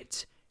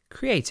 wit,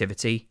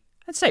 creativity,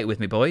 and say it with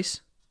me, boys.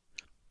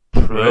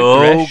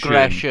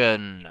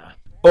 Progression.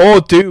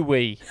 Or do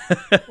we?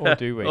 Or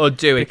do we? Or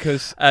do we?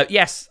 Because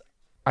yes,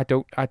 I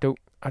don't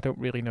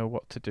really know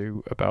what to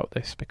do about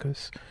this,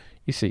 because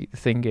you see, the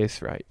thing is,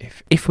 right,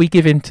 if we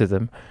give in to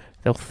them,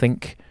 they'll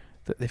think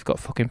that they've got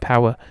fucking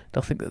power.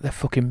 They'll think that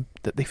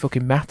they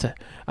fucking matter.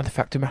 And the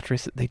fact of the matter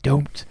is that they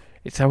don't.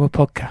 It's our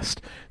podcast.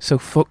 So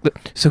fuck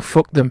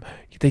them.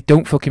 They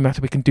don't fucking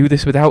matter. We can do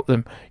this without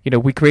them.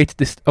 We created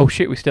this. Oh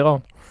shit, we're still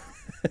on.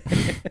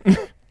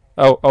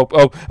 Well,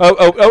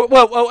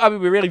 I mean,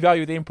 we really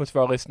value the input of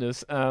our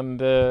listeners,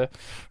 and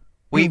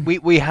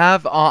We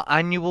have our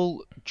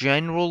annual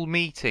general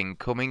meeting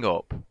coming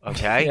up,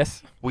 okay?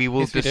 Yes. We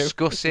will Yes, we do.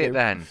 discuss Yes, we it do.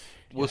 then.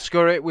 We'll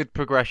score it with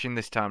progression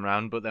this time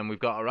round, but then we've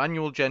got our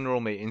annual general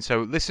meeting.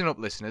 So listen up,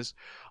 listeners.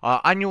 Our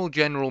annual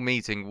general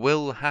meeting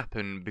will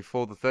happen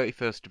before the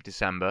 31st of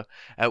December,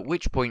 at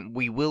which point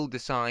we will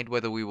decide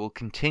whether we will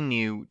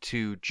continue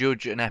to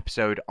judge an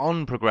episode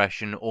on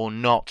progression or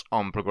not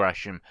on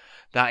progression.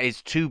 That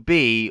is to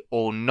be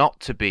or not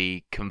to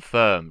be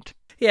confirmed.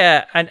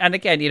 Yeah, and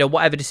again,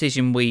 whatever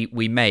decision we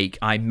make,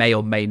 I may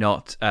or may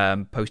not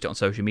post it on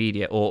social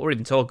media or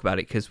even talk about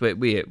it because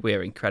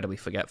we're incredibly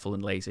forgetful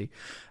and lazy.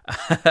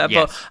 But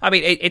Yes. I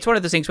mean, it's one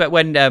of those things where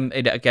when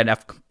again, I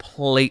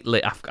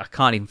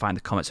can't even find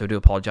the comments, so I do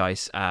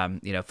apologise.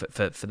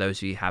 For those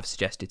of you who have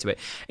suggested to it,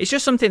 it's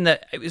just something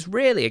that it was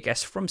really, I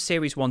guess, from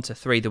series 1 to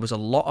 3, there was a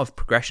lot of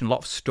progression, a lot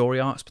of story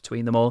arcs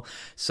between them all.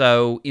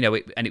 So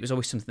it was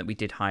always something that we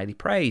did highly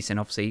praise, and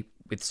obviously,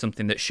 with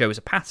something that shows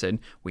a pattern,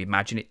 we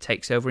imagine it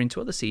takes over into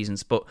other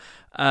seasons. But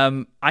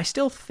I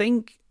still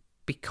think,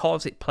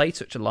 because it played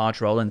such a large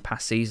role in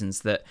past seasons,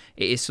 that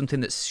it is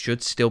something that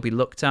should still be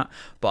looked at.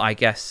 But I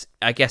guess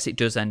it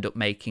does end up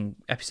making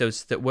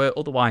episodes that were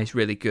otherwise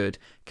really good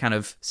kind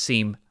of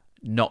seem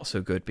not so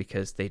good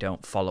because they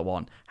don't follow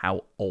on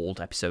how old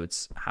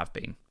episodes have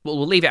been. Well,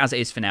 we'll leave it as it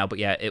is for now, but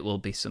yeah, it will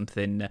be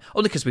something,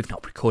 only because we've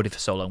not recorded for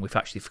so long, we've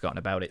actually forgotten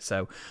about it.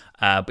 So,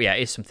 but yeah,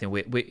 it is something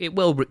it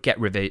will get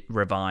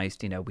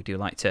revised. We do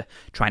like to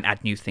try and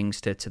add new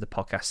things to the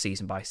podcast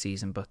season by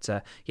season, but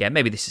yeah,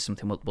 maybe this is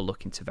something we'll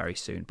look into very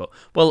soon, but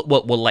we'll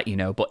let you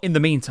know. But in the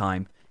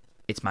meantime,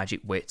 it's magic,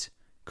 wit,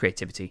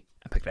 creativity,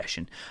 and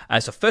progression.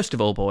 So first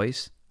of all,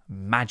 boys,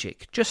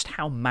 magic. Just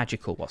how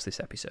magical was this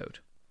episode?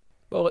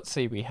 Well, let's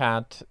see. We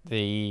had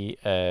the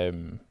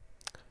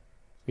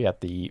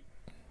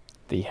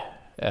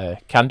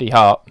Candy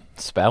Heart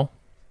spell.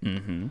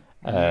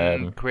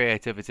 Mm-hmm.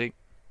 Creativity.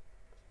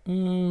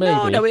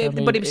 Maybe. No,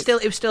 but it was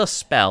still a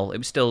spell. It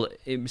was still.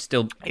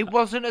 It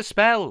wasn't a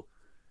spell.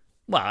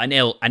 Well, an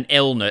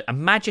illness, a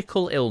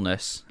magical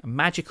illness.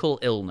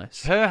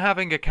 Her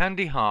having a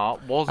candy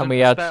heart wasn't And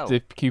we a had spell. the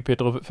Cupid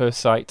Love at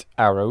First Sight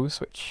arrows,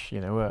 which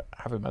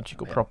have a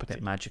magical property.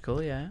 Bit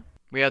magical, yeah.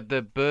 We had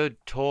the bird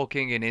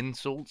talking in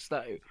insults.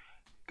 That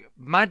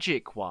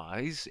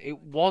magic-wise, it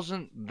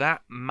wasn't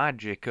that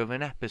magic of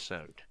an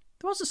episode.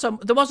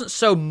 There wasn't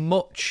so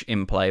much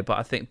in play,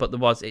 but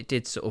it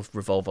did sort of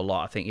revolve a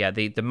lot. I think, yeah,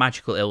 the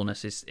magical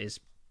illness is it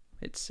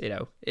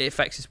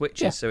affects his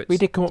witches. Yeah, So we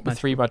did come up with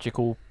 3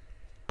 magical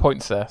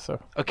points there. So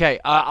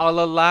Okay, I'll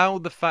allow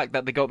the fact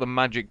that they got the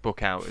magic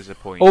book out as a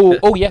point.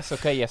 oh yes,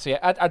 okay, yes, yeah.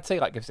 I'd say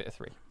that gives it a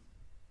 3.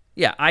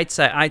 Yeah, I'd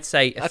say a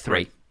 3.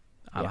 three.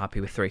 I'm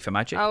happy with 3 for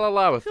magic. I'll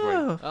allow a 3.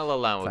 Oh, I'll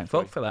allow a Thank 3.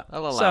 fuck for that.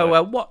 I'll allow So,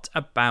 it. what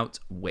about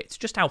wit?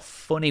 Just how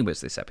funny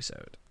was this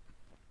episode?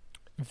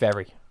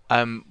 Very.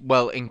 Like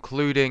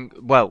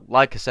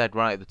I said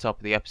right at the top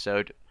of the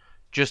episode,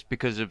 just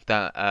because of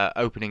that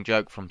opening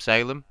joke from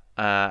Salem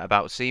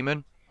about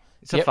semen,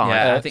 it's a Yep, 5.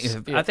 Yeah, I think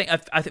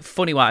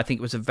funny. I think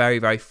it was a very,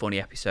 very funny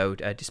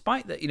episode.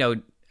 Despite that,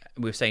 we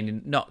were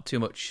saying not too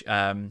much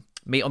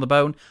meat on the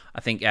bone.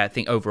 I think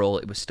overall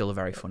it was still a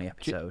very funny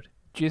episode.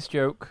 Jizz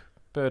joke,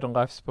 bird and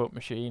life support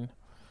machine.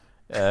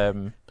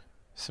 Some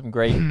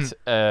great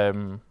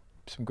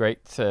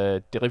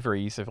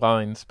deliveries of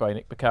lines by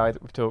Nick Mackay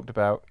that we've talked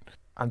about.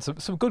 And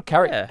some good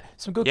character,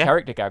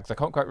 character gags. I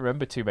can't quite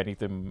remember too many of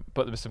them,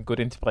 but there was some good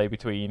interplay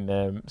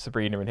between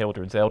Sabrina and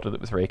Hilda and Zelda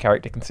that was very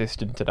character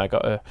consistent, and I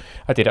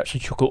did actually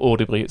chuckle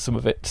audibly at some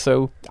of it.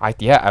 So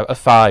out of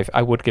 5,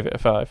 I would give it a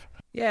 5.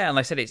 Yeah, and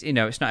like I said, it's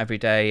it's not every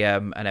day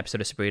an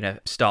episode of Sabrina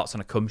starts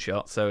on a cum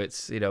shot, so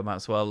it's might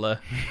as well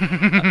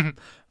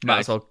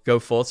go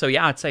forth. So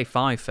yeah, I'd say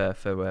 5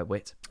 for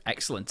wit.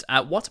 Excellent.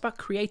 What about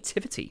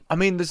creativity? I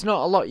mean, there's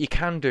not a lot you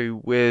can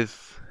do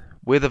with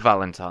a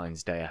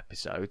Valentine's Day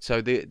episode.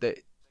 So they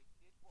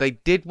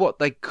did what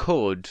they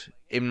could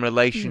in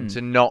relation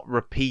to not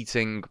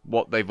repeating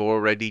what they've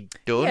already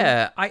done.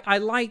 Yeah, I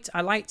liked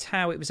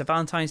how it was a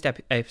Valentine's Day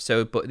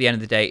episode, but at the end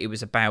of the day, it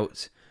was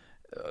about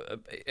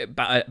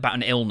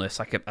an illness,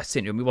 like a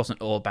syndrome. It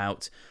wasn't all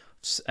about,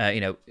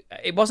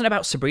 it wasn't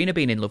about Sabrina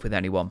being in love with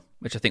anyone,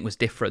 which I think was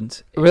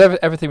different. With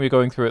everything we're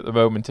going through at the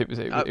moment, it was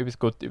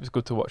good. It was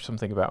good to watch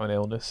something about an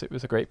illness. It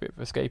was a great bit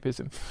of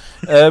escapism.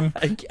 Yeah.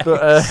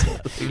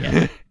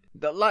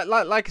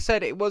 Like I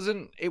said, it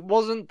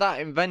wasn't that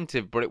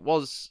inventive, but it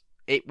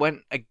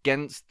went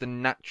against the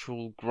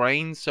natural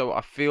grain. So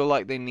I feel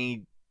like they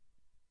need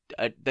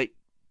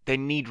they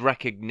need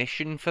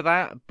recognition for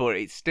that, but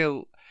it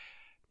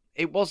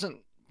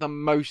wasn't the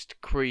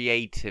most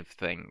creative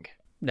thing.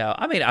 No,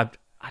 I mean, I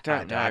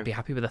don't know. I'd be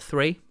happy with a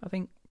 3, I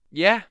think.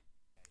 Yeah.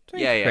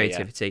 Yeah,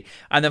 creativity.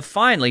 And then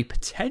finally,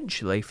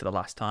 potentially for the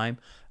last time,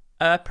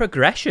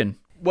 progression.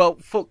 Well,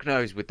 fuck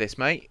knows with this,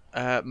 mate.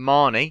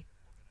 Marnie.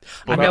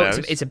 I know Nose,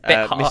 it's a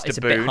bit hard. Mr. It's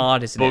a Boone, bit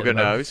hard, isn't it? Bugger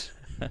Nose.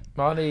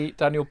 Marnie,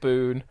 Daniel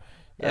Boone.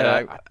 You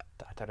know, I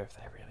don't know if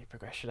they're really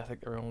progression. I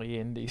think they're only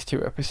in these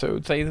 2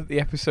 episodes. Say that the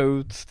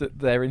episodes that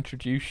they're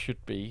introduced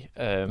should be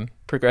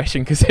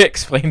progression because it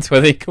explains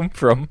where they come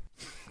from.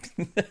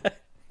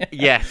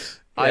 Yes,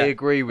 I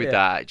agree with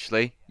that,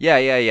 actually.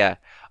 Yeah.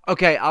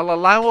 Okay, I'll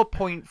allow a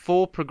point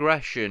for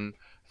progression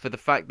for the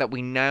fact that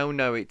we now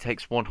know it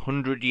takes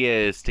 100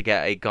 years to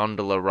get a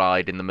gondola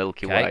ride in the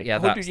Milky Way. Yeah,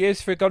 100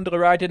 years for a gondola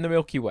ride in the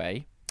Milky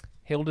Way,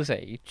 Hilda's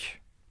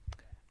age,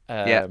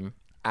 and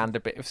a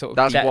bit of sort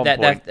of... That's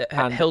 1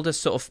 point. Hilda's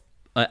sort of,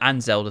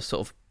 and Zelda's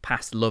sort of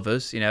past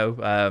lovers, Yep.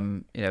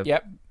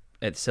 at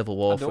the Civil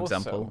War, And for also-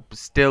 example.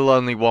 Still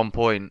only 1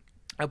 point.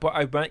 But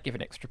I might give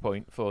an extra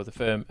point for the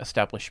firm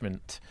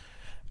establishment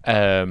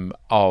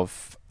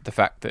of the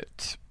fact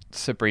that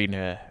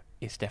Sabrina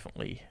is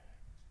definitely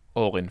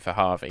all in for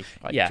Harvey.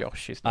 Like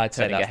Josh is not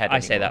turning ahead anymore. I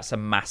say that's a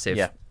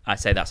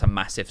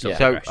massive sort of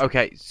So, progression.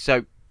 okay,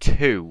 so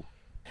 2.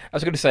 I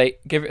was going to say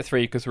give it a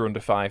 3 because we're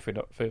under 5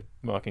 for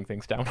marking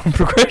things down on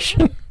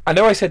progression. I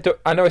know I said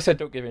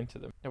don't give in to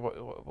them.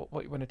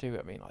 What you want to do?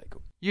 I mean, like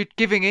You're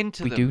giving in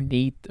to we them. do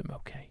need them,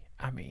 okay?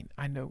 I mean,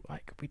 I know,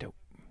 like we don't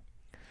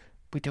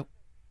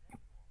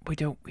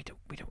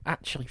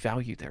actually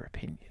value their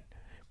opinion.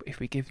 But if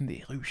we give them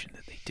the illusion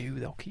that they do,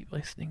 they'll keep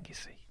listening. You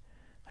see?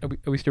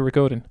 Are we still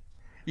recording?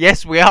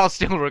 Yes, we are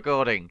still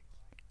recording.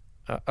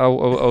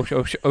 Oh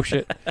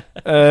shit.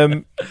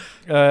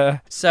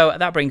 So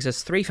that brings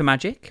us 3 for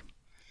magic,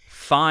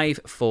 5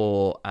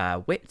 for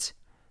wit,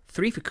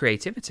 3 for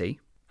creativity,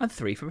 and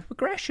 3 for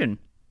progression.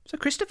 So,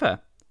 Christopher,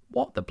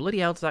 what the bloody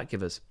hell does that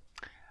give us?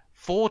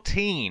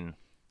 14.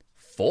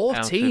 14.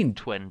 Out of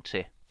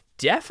 20.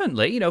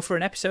 Definitely, for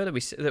an episode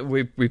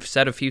that we've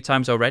said a few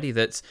times already,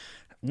 that's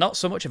not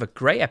so much of a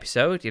great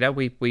episode.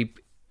 We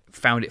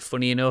found it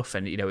funny enough,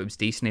 and it was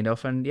decent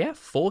enough, and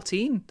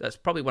 14. That's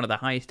probably one of the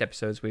highest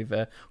episodes we've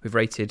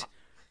rated.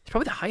 It's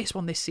probably the highest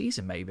one this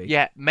season, maybe.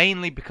 Yeah,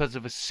 mainly because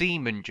of a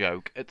semen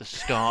joke at the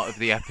start of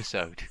the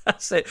episode.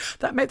 That's it.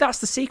 That's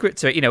the secret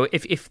to it.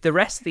 If the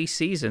rest of these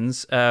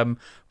seasons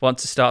want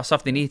to start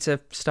off, they need to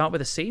start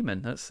with a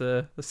semen. That's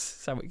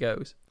how it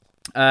goes.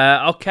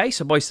 Okay,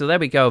 so boys, so there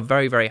we go.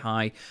 Very, very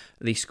high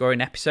the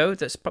scoring episode.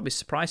 That's probably a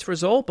surprise for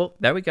us all, but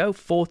there we go.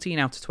 14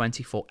 out of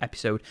 20 for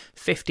episode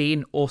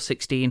 15 or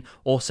 16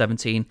 or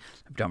 17.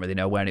 I don't really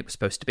know when it was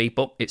supposed to be,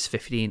 but it's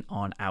 15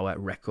 on our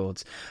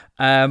records.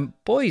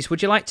 Boys,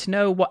 would you like to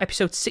know what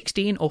episode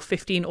 16 or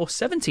 15 or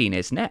 17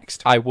 is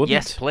next? I wouldn't.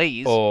 Yes,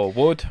 please. Or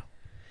would.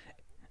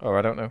 Or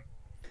I don't know.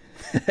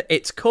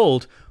 It's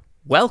called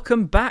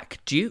Welcome Back,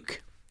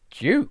 Duke.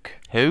 Duke?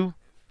 Who?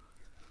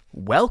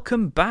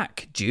 Welcome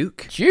back,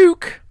 Duke.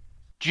 Duke?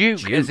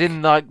 Duke, as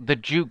in like the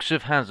Dukes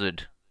of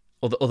Hazzard.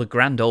 Or the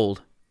Grand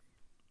Old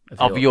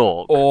Of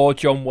York. Or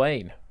John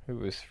Wayne, who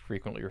was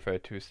frequently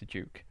referred to as the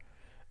Duke.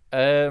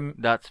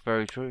 That's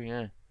very true,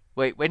 yeah.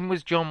 Wait, when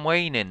was John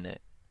Wayne in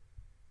it?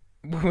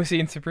 When was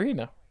he in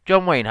Sabrina?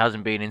 John Wayne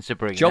hasn't been in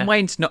Sabrina. John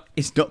Wayne's not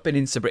been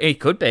in Sabrina. He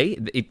could be.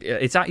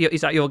 Is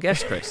that your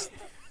guess, Chris?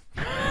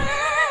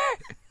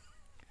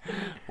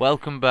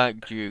 Welcome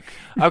back, Duke.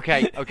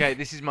 Okay,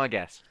 this is my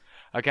guess.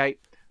 Okay.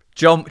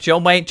 John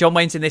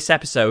Wayne's in this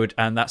episode,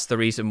 and that's the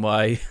reason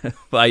why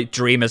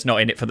Dreamer's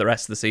not in it for the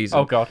rest of the season.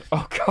 Oh god.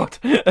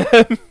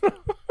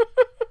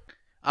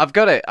 I've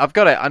got it.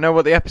 I know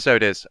what the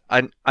episode is.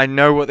 I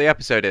know what the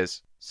episode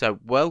is. So,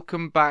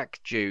 Welcome Back,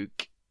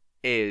 Duke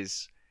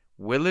is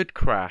Willard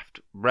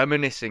Kraft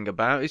reminiscing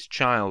about his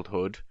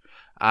childhood,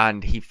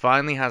 and he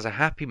finally has a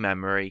happy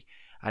memory,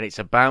 and it's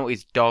about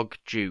his dog,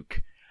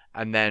 Duke.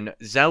 And then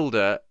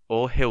Zelda,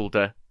 or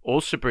Hilda,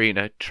 or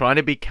Sabrina, trying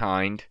to be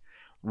kind,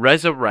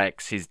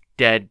 resurrects his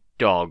dead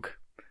dog.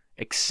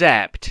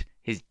 Except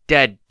his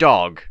dead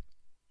dog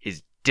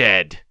is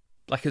dead.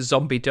 Like a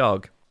zombie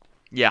dog.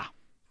 Yeah.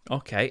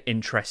 Okay,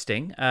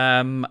 interesting.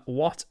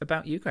 What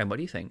about you, Graham? What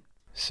do you think?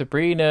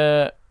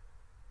 Sabrina,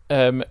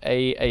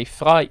 a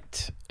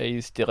flight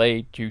is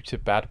delayed due to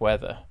bad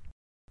weather,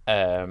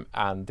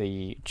 and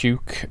the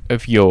Duke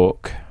of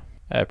York,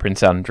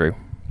 Prince Andrew,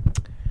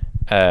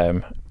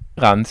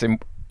 lands in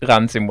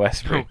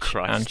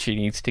Westbridge, and she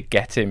needs to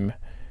get him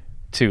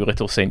to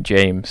Little St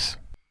James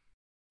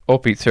or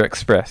Pizza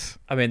Express.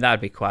 I mean,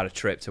 that'd be quite a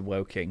trip to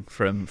Woking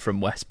from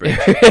Westbridge.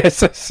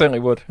 Yes, it certainly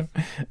would.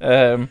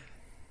 And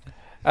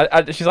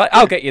she's like,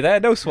 "I'll get you there,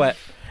 no sweat."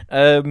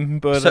 So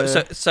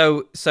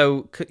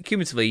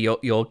cumulatively,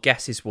 your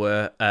guesses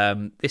were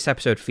this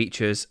episode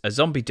features a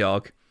zombie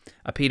dog,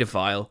 a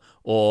paedophile,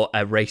 or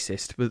a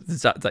racist.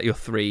 Is that your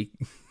three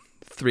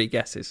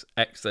guesses?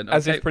 Excellent.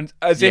 As okay.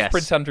 if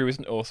Prince Andrew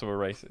isn't also a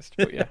racist.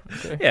 But yeah,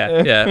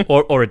 okay. yeah,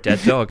 or a dead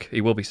dog.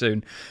 He will be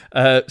soon.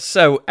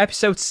 So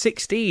episode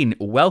 16.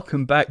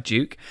 Welcome back,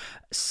 Duke.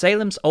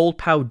 Salem's old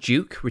pal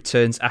Duke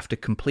returns after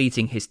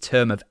completing his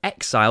term of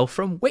exile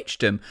from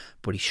witchdom,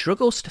 but he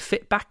struggles to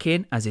fit back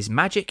in as his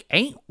magic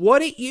ain't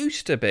what it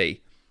used to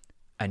be.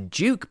 And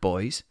Duke,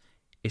 boys,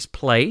 is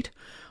played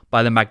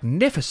by the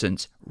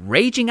magnificent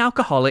raging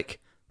alcoholic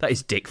that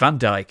is Dick Van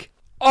Dyke.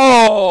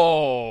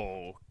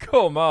 Oh,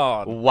 Come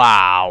on.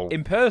 Wow.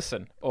 In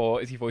person,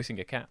 or is he voicing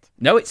a cat?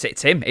 No, it's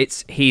him.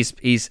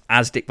 He's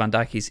as Dick Van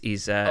Dyke.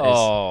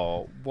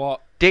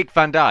 What? Dick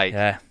Van Dyke.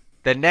 Yeah,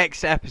 The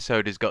next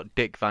episode has got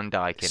Dick Van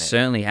Dyke in it.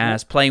 certainly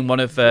has, playing one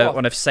of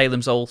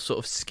Salem's old sort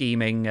of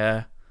scheming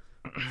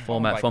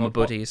former God,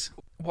 buddies.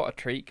 What a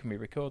treat! Can we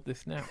record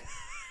this now?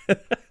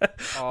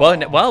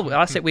 Well,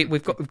 I said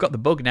we've got the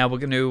bug now. We're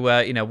going to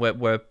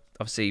we're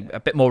obviously a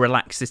bit more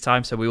relaxed this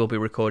time, so we will be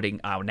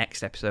recording our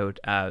next episode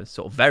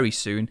sort of very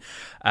soon.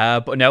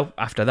 But no,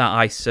 after that,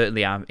 I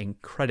certainly am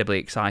incredibly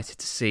excited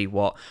to see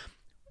what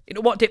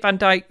Dick Van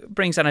Dyke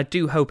brings, and I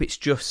do hope it's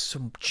just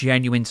some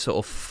genuine sort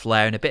of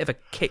flair and a bit of a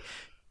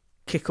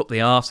kick up the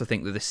arse. I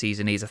think that the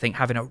season needs. I think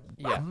having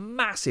a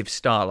massive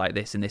star like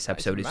this in this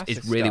episode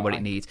is really what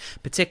it needs,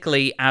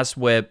 particularly as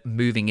we're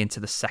moving into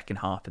the second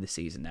half of the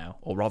season now,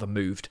 or rather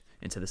moved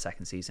into the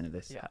second season of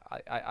this. Yeah,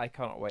 I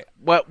can't wait.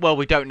 Well,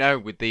 we don't know.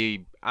 With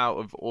the out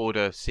of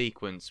order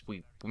sequence,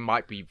 we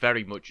might be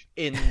very much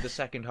in the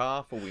second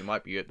half, or we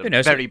might be at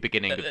the very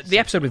beginning of the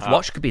episode we've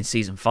watched could be in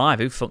season 5.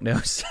 Who fuck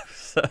knows?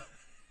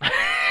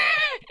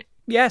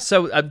 Yeah,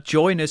 so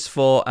join us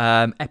for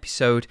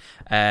episode,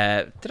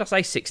 did I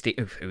say 60?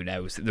 Who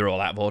knows? They're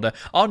all out of order.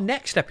 Our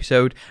next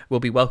episode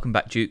will be Welcome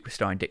Back Duke,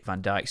 starring Dick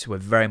Van Dyke, so we're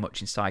very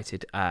much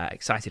excited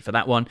for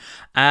that one.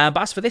 But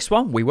as for this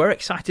one, we were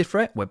excited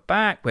for it. We're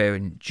back. We're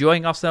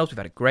enjoying ourselves. We've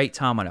had a great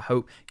time, and I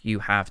hope you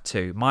have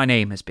too. My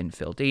name has been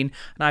Phil Dean,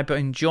 and I've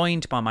been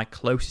joined by my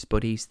closest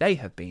buddies. They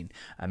have been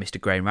Mr.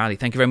 Graham Riley.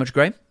 Thank you very much,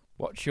 Graham.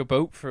 Watch your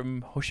boat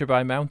from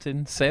Hushabye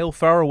Mountain, sail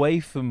far away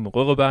from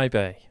Lullaby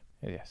Bay.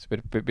 Yes, bit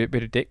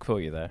of Dick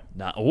for you there.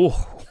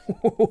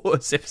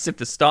 As if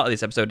the start of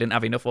this episode didn't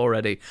have enough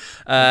already.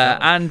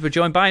 And we're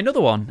joined by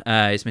another one,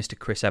 is Mr.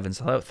 Chris Evans.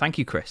 Hello, thank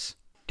you, Chris.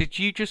 Did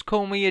you just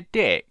call me a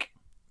dick?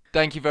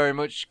 Thank you very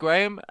much,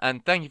 Graham,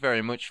 and thank you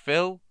very much,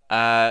 Phil.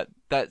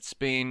 That's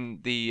been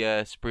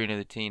the Sabrina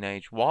the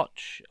Teenage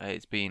Watch.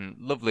 It's been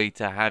lovely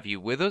to have you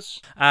with us.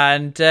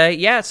 And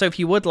so if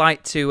you would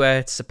like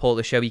to support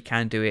the show, you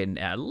can do it in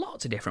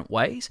lots of different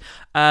ways.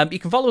 You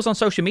can follow us on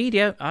social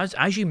media.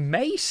 As you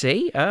may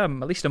see, at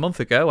least a month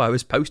ago, I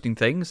was posting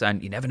things,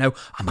 and you never know,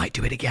 I might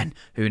do it again.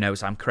 Who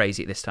knows? I'm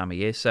crazy at this time of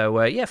year. So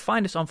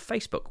find us on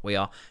Facebook. We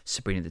are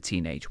Sabrina the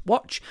Teenage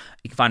Watch.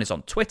 You can find us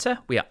on Twitter.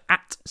 We are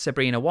at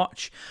Sabrina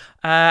Watch.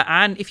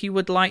 And if you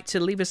would like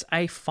to leave us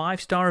a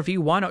 5-star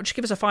review, why not just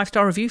give us a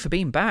 5-star review for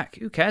being back?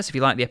 Who cares if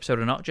you like the episode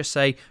or not? Just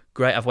say,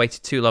 great, I've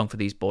waited too long for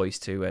these boys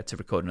to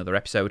record another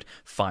episode.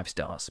 5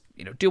 stars.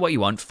 Do what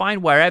you want.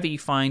 Find wherever you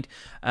find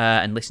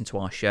and listen to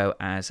our show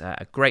as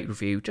a great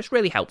review. Just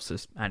really helps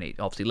us, and it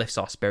obviously lifts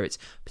our spirits,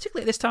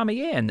 particularly at this time of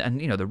year and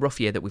the rough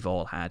year that we've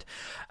all had.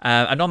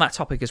 And on that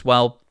topic as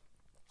well,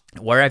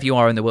 wherever you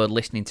are in the world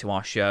listening to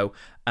our show,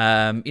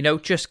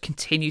 just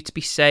continue to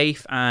be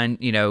safe and,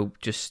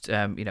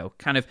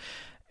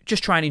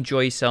 just try and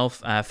enjoy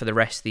yourself for the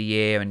rest of the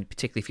year, and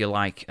particularly if you're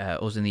like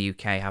us in the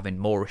UK, having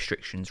more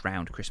restrictions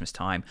around Christmas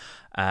time.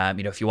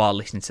 If you are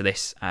listening to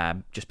this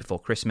just before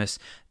Christmas,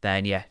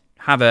 then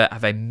have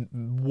a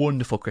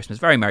wonderful Christmas,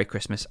 very Merry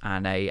Christmas,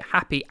 and a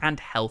happy and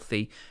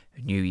healthy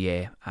New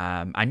Year.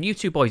 And you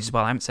two boys as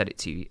well, I haven't said it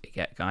to you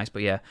yet, guys,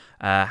 but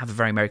have a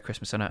very Merry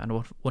Christmas and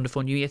a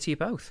wonderful New Year to you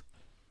both.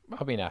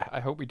 I mean, I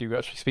hope we do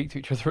actually speak to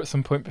each other at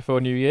some point before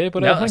New Year,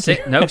 but no, that's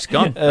it. No, it's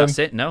gone. That's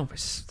it. No,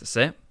 that's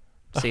it.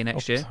 See you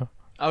next year.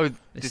 Oh,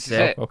 this is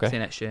it. Okay. See you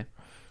next year.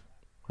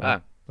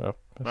 Oh,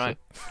 right.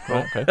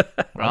 Cool. Okay.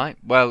 Right.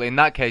 Well, in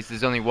that case,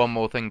 there's only one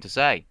more thing to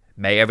say.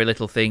 May every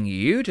little thing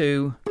you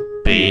do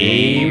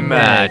be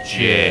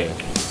magic.